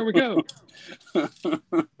 There we go.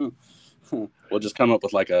 We'll just come up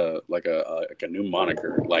with like a new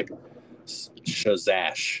moniker, like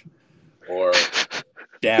Shazash or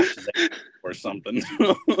Dash or something.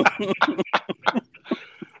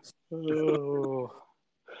 Oh.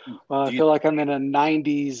 Well, I feel like I'm in a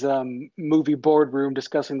 90s movie boardroom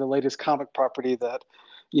discussing the latest comic property that,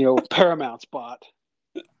 Paramount's bought.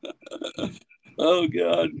 Oh,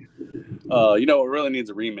 God. You know what really needs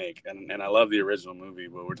a remake, and I love the original movie,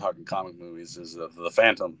 but we're talking comic movies, is The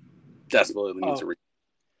Phantom. Desperately needs a remake.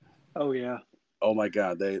 Oh, yeah. Oh, my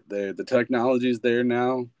God. The technology's there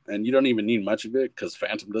now, and you don't even need much of it because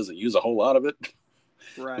Phantom doesn't use a whole lot of it.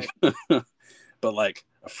 Right. But, like,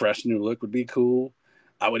 a fresh new look would be cool.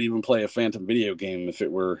 I would even play a Phantom video game if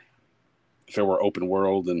it were open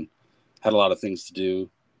world and had a lot of things to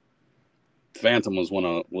do. Phantom was one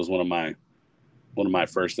of my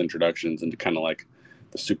first introductions into kind of like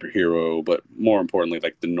the superhero, but more importantly,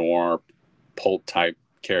 like the noir pulp type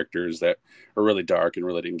characters that are really dark and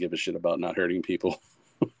really didn't give a shit about not hurting people.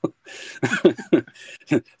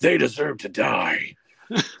 They deserve to die.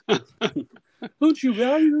 Don't you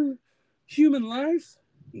value human life?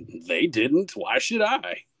 They didn't. Why should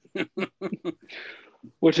I?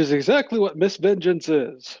 Which is exactly what Miss Vengeance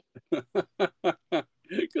is.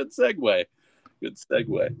 Good segue. Good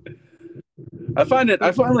segue. I find it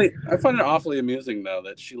awfully amusing though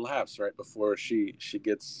that she laughs right before she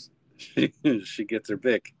gets she gets her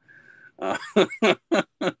pick.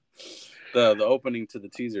 The opening to the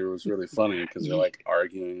teaser was really funny because they're like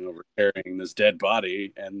arguing over carrying this dead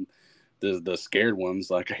body, and the scared one's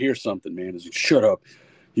like, I hear something, man. Is like, shut up.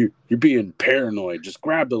 You're being paranoid. Just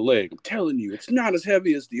grab the leg. I'm telling you, it's not as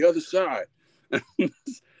heavy as the other side.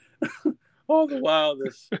 All the while,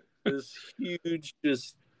 this huge,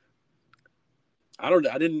 just I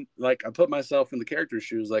put myself in the character's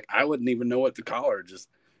shoes. Like, I wouldn't even know what to call her. Just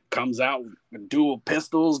comes out with dual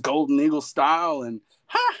pistols, Golden Eagle style, and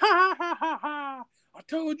ha ha ha ha ha. I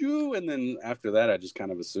told you. And then after that, I just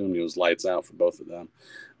kind of assumed it was lights out for both of them.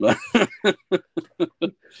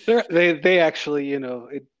 They actually, you know,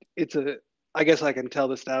 it's a. I guess I can tell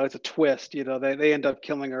this now. It's a twist. You know, they end up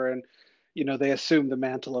killing her, and you know they assume the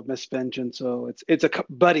mantle of Miss Vengeance. So it's a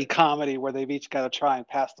buddy comedy where they've each got to try and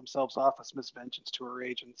pass themselves off as Miss Vengeance to her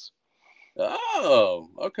agents. Oh,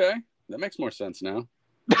 okay, that makes more sense now.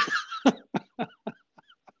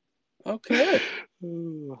 Okay.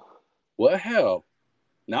 What hell?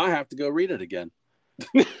 Now I have to go read it again.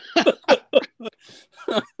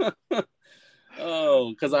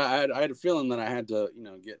 Oh, because I had a feeling that I had to, you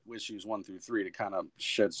know, get issues 1 through 3 to kind of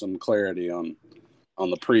shed some clarity on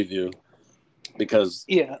the preview, because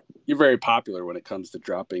yeah, you're very popular when it comes to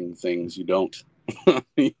dropping things you don't.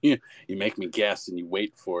 You make me guess and you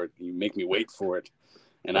wait for it. You make me wait for it,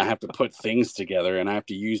 and I have to put things together, and I have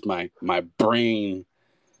to use my brain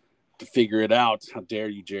to figure it out. How dare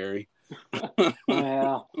you, Jerry?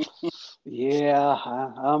 Well, yeah,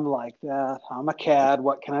 I'm like that. I'm a cad.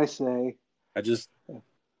 What can I say? I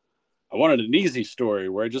wanted an easy story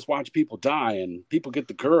where I just watch people die and people get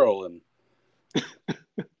the girl and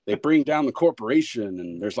they bring down the corporation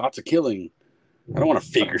and there's lots of killing. I don't want to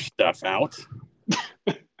figure stuff out.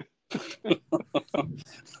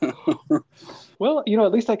 Well, you know,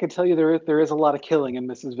 at least I can tell you there is a lot of killing in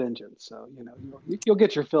Mrs. Vengeance, so you know you'll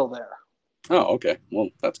get your fill there. Oh, okay. Well,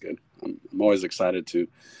 that's good. I'm always excited to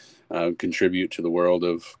contribute to the world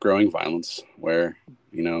of growing violence, where,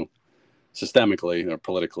 you know, systemically or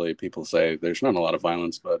politically, people say there's not a lot of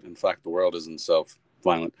violence, but in fact, the world isn't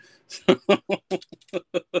self-violent.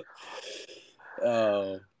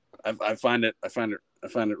 I find it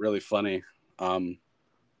really funny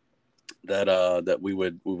that we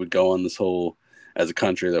would go on this whole, as a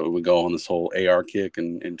country, that we would go on this whole AR kick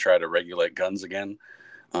and try to regulate guns again.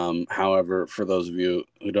 However, for those of you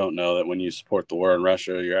who don't know, that when you support the war in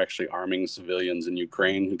Russia, you're actually arming civilians in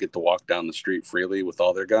Ukraine who get to walk down the street freely with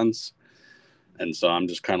all their guns. And so I'm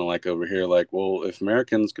just kind of like over here, like, well, if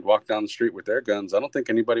Americans could walk down the street with their guns, I don't think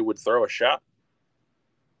anybody would throw a shot.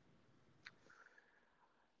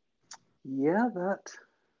 Yeah, that's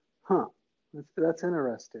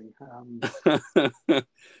interesting.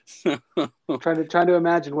 Trying to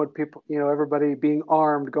imagine what people, you know, everybody being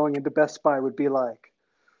armed going into Best Buy would be like.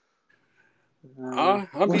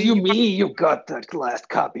 What do you mean you got the last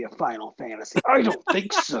copy of Final Fantasy? I don't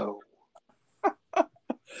think so.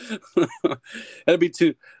 That'd be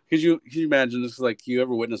too. Can you imagine this? Like, you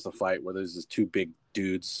ever witness a fight where there's these two big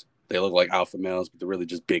dudes? They look like alpha males, but they're really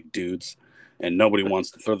just big dudes, and nobody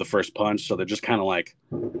wants to throw the first punch, so they're just kind of like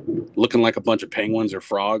looking like a bunch of penguins or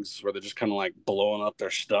frogs, where they're just kind of like blowing up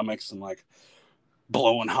their stomachs and like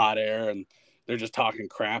blowing hot air, and they're just talking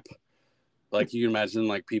crap. Like, you can imagine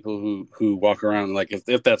like people who walk around, like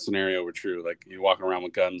if that scenario were true, like you walk around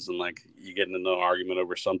with guns and like you get into an argument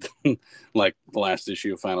over something like the last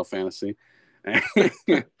issue of Final Fantasy. And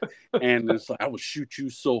it's like, I will shoot you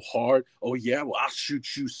so hard. Oh yeah, well, I'll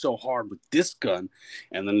shoot you so hard with this gun.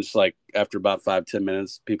 And then it's like, after about 5-10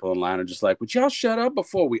 minutes, people in line are just like, would y'all shut up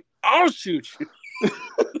before we all shoot you?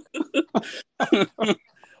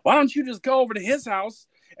 Why don't you just go over to his house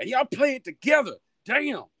and y'all play it together?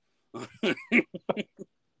 Damn.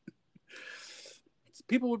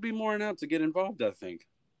 People would be more apt to get involved. I think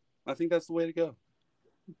that's the way to go.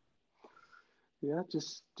 Yeah,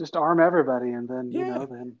 just arm everybody, and then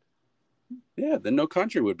then no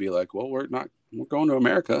country would be like, well, we're going to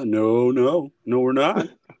America. No, we're not.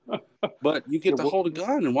 But you get to hold a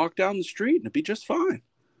gun and walk down the street and it'd be just fine.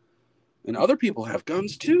 And other people have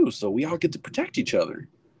guns too, so we all get to protect each other,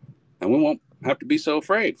 and we won't have to be so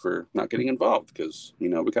afraid for not getting involved, because, you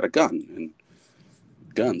know, we got a gun, and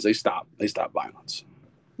guns, they stop violence.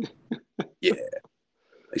 Yeah,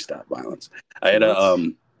 they stop violence. I had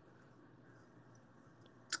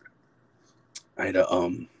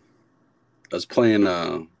I was playing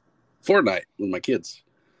Fortnite with my kids.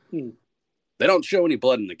 They don't show any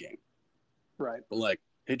blood in the game. Right. But like,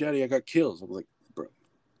 hey, Daddy, I got kills. I was like, bro,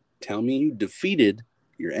 tell me you defeated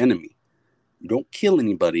your enemy. You don't kill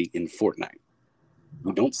anybody in Fortnite.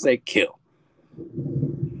 You don't say kill.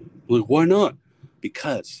 Like, why not?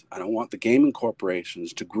 Because I don't want the gaming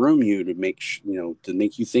corporations to groom you to make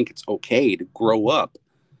you think it's okay to grow up.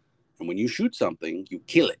 And when you shoot something, you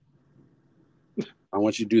kill it. I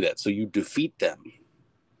want you to do that. So you defeat them.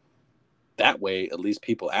 That way, at least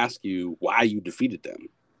people ask you why you defeated them.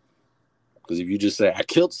 Because if you just say, I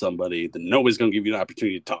killed somebody, then nobody's going to give you an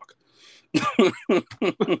opportunity to talk. If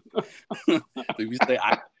you say,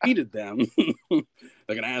 I defeated them, they're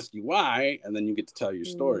going to ask you why, and then you get to tell your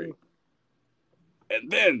story. And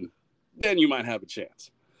then you might have a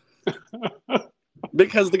chance.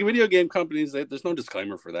 Because the video game companies, there's no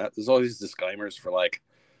disclaimer for that. There's all these disclaimers for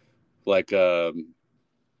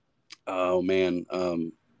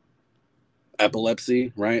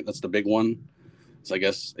epilepsy, right? That's the big one. So I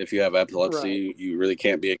guess if you have epilepsy, right, you really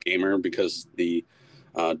can't be a gamer because the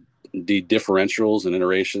differentials and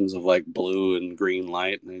iterations of like blue and green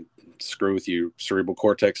light, they screw with your cerebral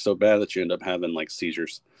cortex so bad that you end up having like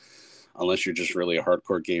seizures. Unless you're just really a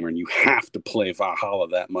hardcore gamer and you have to play Valhalla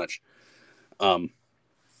that much. But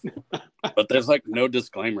there's like no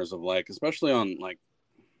disclaimers of like, especially on like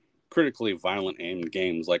critically violent aimed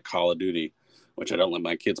games like Call of Duty, which I don't let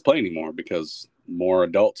my kids play anymore because more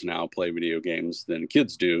adults now play video games than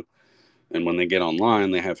kids do. And when they get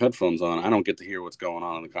online, they have headphones on. I don't get to hear what's going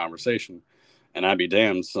on in the conversation. And I'd be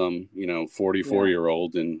damned some,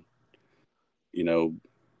 44-year-old in,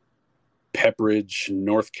 Pepperidge,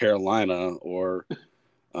 North Carolina, or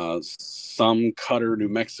some Cutter, New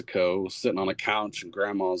Mexico, sitting on a couch in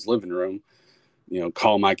grandma's living room,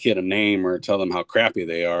 call my kid a name or tell them how crappy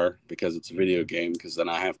they are because it's a video game, because then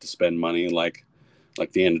I have to spend money like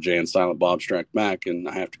the end of Jay and Silent Bob Strike Back, and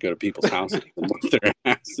I have to go to people's houses and look their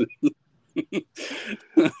asses.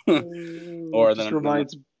 Or then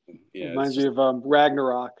reminds me of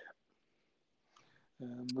Ragnarok.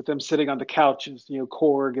 With them sitting on the couches,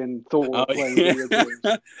 Korg and Thor playing video games.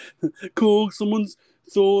 Korg, someone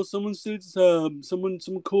said someone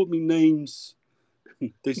called me names.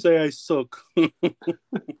 They say I suck.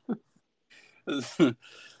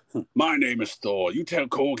 My name is Thor. You tell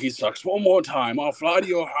Korg he sucks one more time, I'll fly to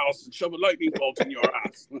your house and shove a lightning bolt in your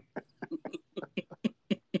ass.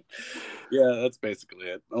 Yeah, that's basically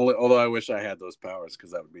it. Although I wish I had those powers,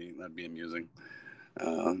 because that'd be amusing.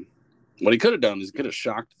 What he could have done is he could have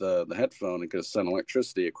shocked the headphone and could have sent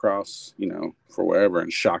electricity across, for wherever,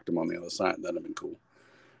 and shocked him on the other side. That'd have been cool.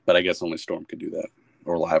 But I guess only Storm could do that,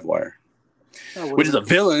 or Livewire, which is a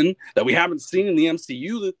villain that we haven't seen in the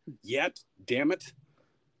MCU yet. Damn it!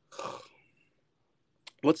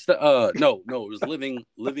 What's the No, it was living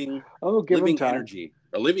living energy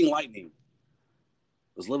or living lightning.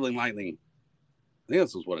 It was living lightning. I think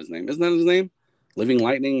that's what his name. Isn't that his name? Living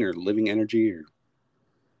lightning or living energy or.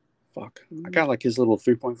 Fuck. I got like his little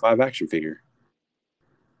 3.5 action figure.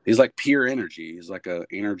 He's like pure energy. He's like a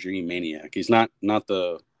energy maniac. He's not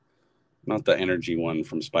the energy one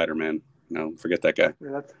from Spider-Man. No, forget that guy.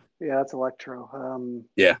 That's Electro.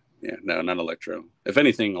 No, not Electro. If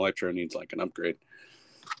anything, Electro needs like an upgrade.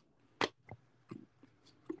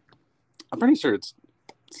 I'm pretty sure it's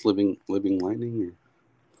living lightning or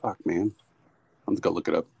fuck, man. I'm gonna go look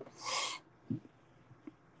it up.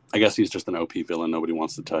 I guess he's just an OP villain nobody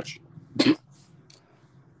wants to touch.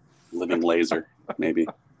 Living laser, maybe.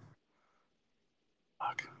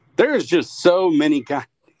 Fuck. There's just so many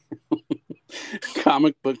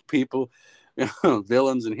comic book people,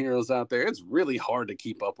 villains and heroes out there. It's really hard to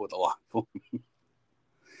keep up with a lot of them.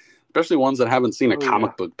 Especially ones that haven't seen a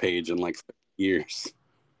comic book page in like years.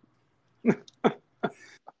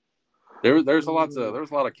 There's a lot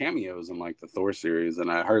of cameos in like the Thor series,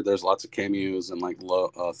 and I heard there's lots of cameos in like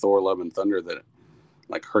Thor: Love and Thunder, that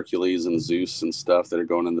like Hercules and Zeus and stuff that are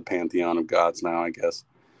going in the pantheon of gods now, I guess,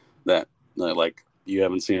 that like you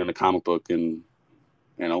haven't seen in a comic book in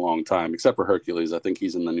a long time, except for Hercules. I think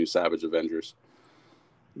he's in the new Savage Avengers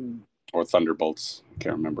or Thunderbolts. I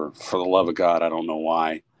can't remember. For the love of God, I don't know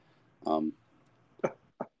why.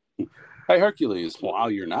 Hey, Hercules, while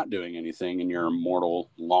you're not doing anything in your immortal,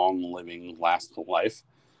 long-living, lastful life,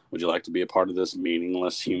 would you like to be a part of this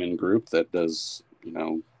meaningless human group that does,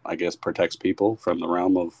 I guess, protects people from the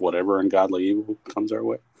realm of whatever ungodly evil comes our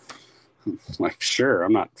way? Like, sure,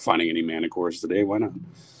 I'm not finding any manicores today. Why not?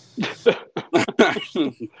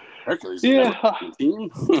 Hercules, team.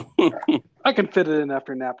 I can fit it in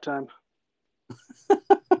after nap time.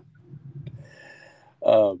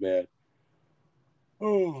 Oh, man.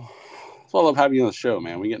 Oh. That's why I love having you on the show,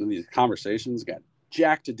 man. We get into these conversations, got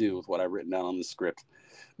jack to do with what I've written down on the script.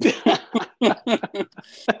 I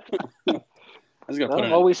was gonna put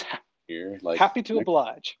it always here. Like, happy to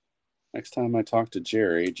oblige. Next time I talk to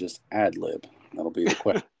Jerry, just ad lib. That'll be the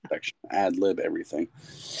question section. Ad lib everything.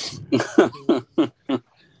 Then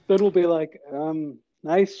we'll be like,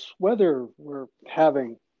 nice weather we're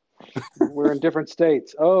having. We're in different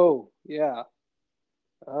states. Oh, yeah.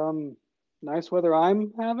 Nice weather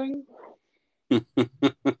I'm having.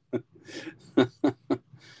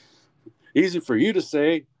 Easy for you to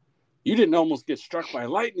say. You didn't almost get struck by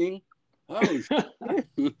lightning. Oh, shit.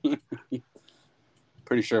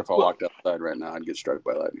 Pretty sure if I walked outside right now, I'd get struck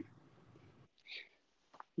by lightning.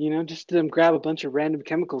 Just grab a bunch of random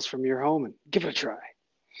chemicals from your home and give it a try.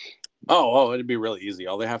 Oh, it'd be really easy.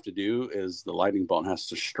 All they have to do is the lightning bolt has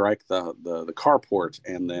to strike the carport,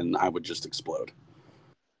 and then I would just explode.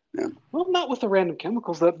 Yeah. Well, not with the random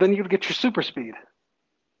chemicals. Then you'd get your super speed.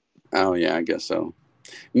 Oh, yeah, I guess so.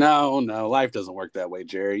 No, life doesn't work that way,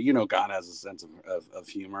 Jerry. God has a sense of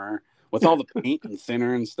humor. With all the paint and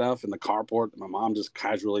thinner and stuff in the carport, my mom just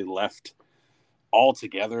casually left all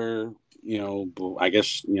together. I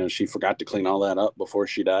guess, she forgot to clean all that up before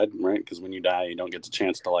she died, right? Because when you die, you don't get the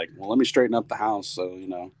chance to let me straighten up the house.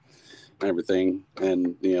 So, everything.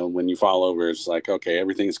 And, when you fall over, it's like, okay,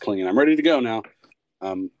 everything's clean. I'm ready to go now.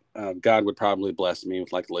 God would probably bless me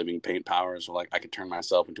with living paint powers, or I could turn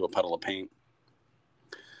myself into a puddle of paint.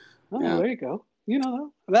 Oh, yeah. There you go.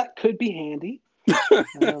 That could be handy.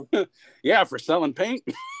 Yeah, for selling paint.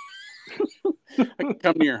 I could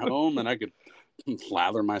come to your home and I could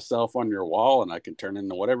lather myself on your wall, and I could turn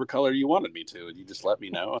into whatever color you wanted me to. And you just let me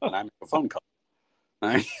know, and I make a phone call.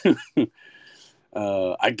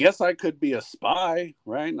 I guess I could be a spy,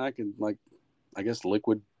 right? And I could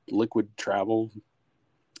liquid travel,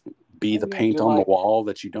 be the paint on the wall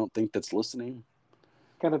that you don't think that's listening.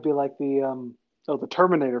 Kind of be like the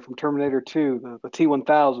Terminator from Terminator 2, the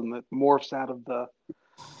T-1000 that morphs out of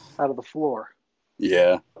the floor.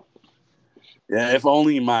 Yeah. Yeah, if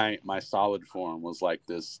only my solid form was like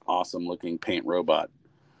this awesome looking paint robot.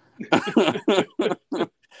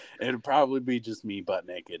 It'd probably be just me butt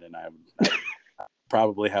naked, and I'd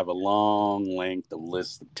probably have a long length of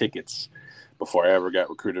list of tickets before I ever got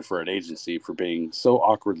recruited for an agency for being so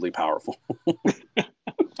awkwardly powerful.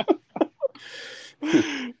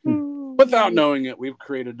 Without knowing it, we've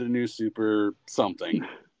created a new super something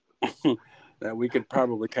that we could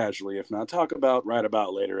probably casually, if not write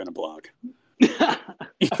about later in a blog.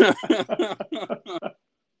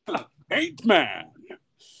 Paint man.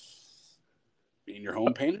 In your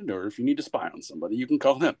home painted, or if you need to spy on somebody, you can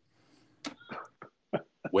call him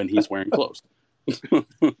when he's wearing clothes.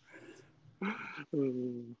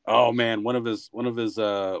 Oh man, one of his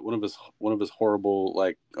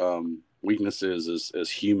horrible weaknesses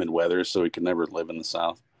is humid weather, so he can never live in the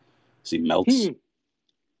South. So he melts.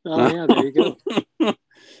 Oh yeah, there you go.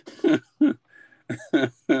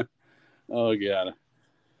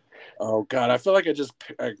 Oh god, I feel like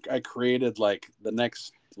I created the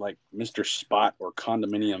next Mr. Spot or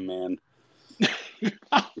Condominium Man.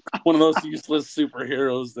 One of those useless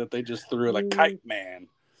superheroes that they just threw at Kite Man.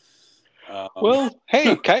 Well,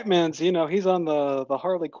 hey, Kite Man's, he's on the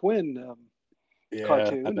Harley Quinn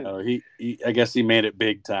cartoon. I know. I guess he made it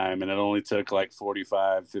big time, and it only took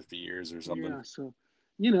 45, 50 years or something. Yeah, so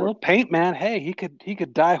Paint Man, hey, he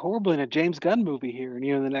could die horribly in a James Gunn movie here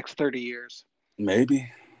in the next 30 years. Maybe.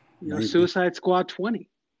 Suicide Squad 20.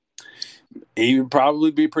 He would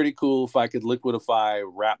probably be pretty cool if I could liquidify,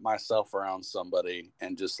 wrap myself around somebody,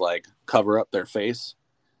 and just cover up their face,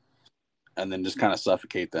 and then just kind of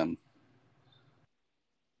suffocate them.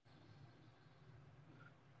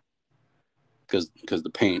 Because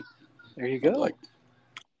the paint. There you go.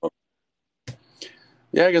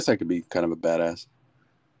 Yeah, I guess I could be kind of a badass.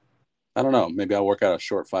 I don't know. Maybe I'll work out a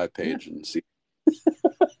short 5-page and see.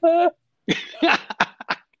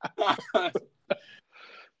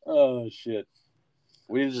 Oh shit!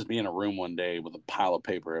 We would just be in a room one day with a pile of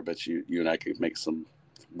paper. I bet you and I could make some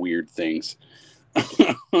weird things.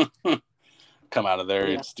 Come out of there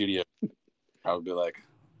in studio, probably be like,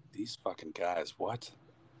 "These fucking guys, what?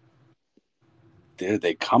 Where did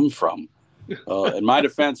they come from?" In my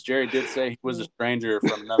defense, Jerry did say he was a stranger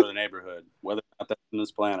from another neighborhood. Whether or not that's on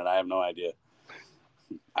this planet, I have no idea.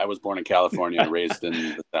 I was born in California and raised in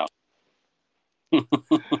the South.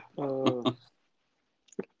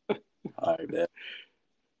 I bet.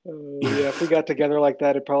 Yeah, if we got together like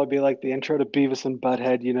that, it'd probably be like the intro to Beavis and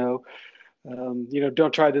Butthead.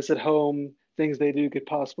 Don't try this at home. Things they do could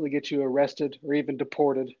possibly get you arrested or even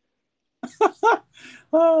deported.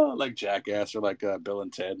 Oh, like Jackass or Bill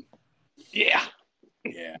and Ted. Yeah.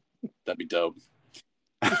 Yeah, that'd be dope.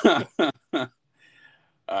 All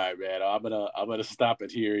right, man. I'm gonna stop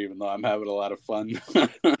it here, even though I'm having a lot of fun.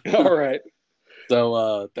 All right.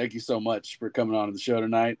 So thank you so much for coming on to the show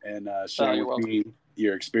tonight and sharing with me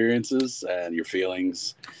your experiences and your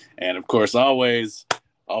feelings, and of course, always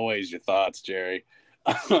your thoughts, Jerry.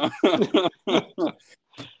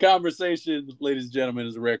 Conversation, ladies and gentlemen,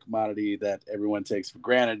 is a rare commodity that everyone takes for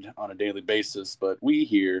granted on a daily basis, but we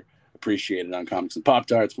here appreciate it on Comics and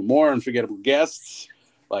Pop-Tarts. For more unforgettable guests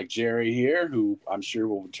like Jerry here, who I'm sure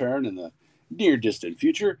will return in the near distant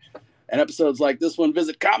future, and episodes like this one,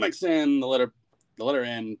 visit comics and the letter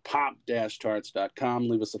N pop-tarts.com.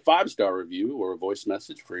 Leave us a 5-star review or a voice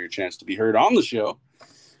message for your chance to be heard on the show,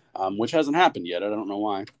 which hasn't happened yet. I don't know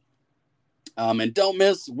why. And don't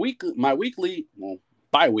miss my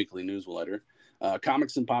bi-weekly newsletter,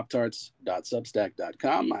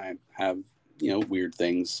 comicsandpoptarts.substack.com. I have, weird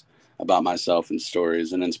things about myself and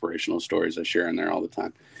stories and inspirational stories I share in there all the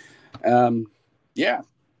time. Yeah,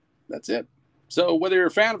 that's it. So whether you're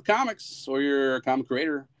a fan of comics or you're a comic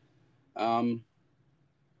creator,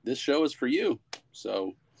 this show is for you.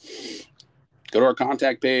 So go to our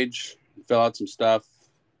contact page, fill out some stuff,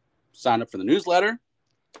 sign up for the newsletter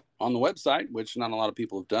on the website, which not a lot of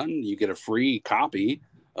people have done. You get a free copy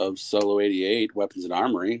of Solo 88, Weapons and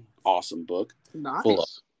Armory. Awesome book. Nice. Full of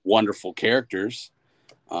wonderful characters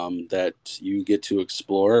that you get to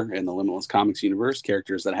explore in the Limitless Comics universe,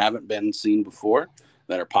 characters that haven't been seen before,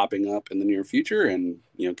 that are popping up in the near future, and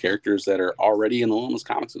characters that are already in the Limitless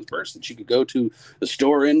Comics universe that you could go to the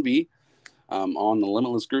store Envy on the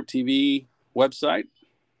Limitless Group TV website.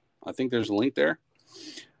 I think there's a link there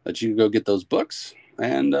that you can go get those books.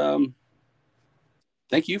 And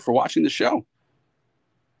thank you for watching the show.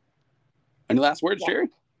 Any last words, Jerry?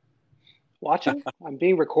 Watching? I'm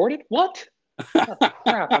being recorded? What? Oh,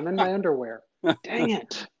 crap, I'm in my underwear. Dang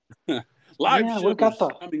it. Live show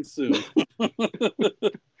coming soon.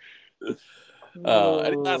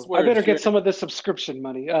 Any last words, I better Jerry? get some of the subscription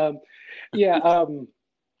money.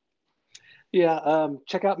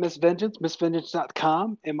 Check out Miss Vengeance,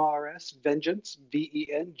 missvengeance.com, MRS Vengeance,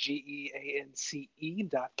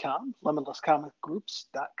 VENGEANCE.com,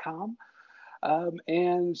 limitlesscomicgroups.com,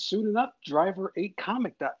 and soon enough,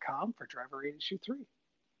 driver8comic.com for Driver 8 issue 3.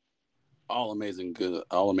 All amazing, good,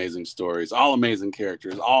 all amazing stories, all amazing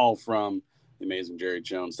characters, all from the amazing Jerry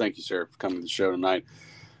Jones. Thank you, sir, for coming to the show tonight.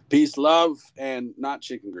 Peace, love, and not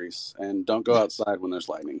chicken grease. And don't go outside when there's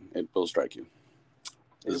lightning. It will strike you.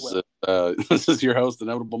 This is your host,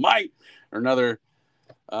 Inevitable Mike, or another,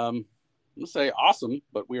 I'm going to say awesome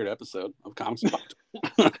but weird episode of Comics and Pop.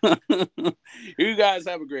 You guys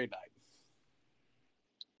have a great night.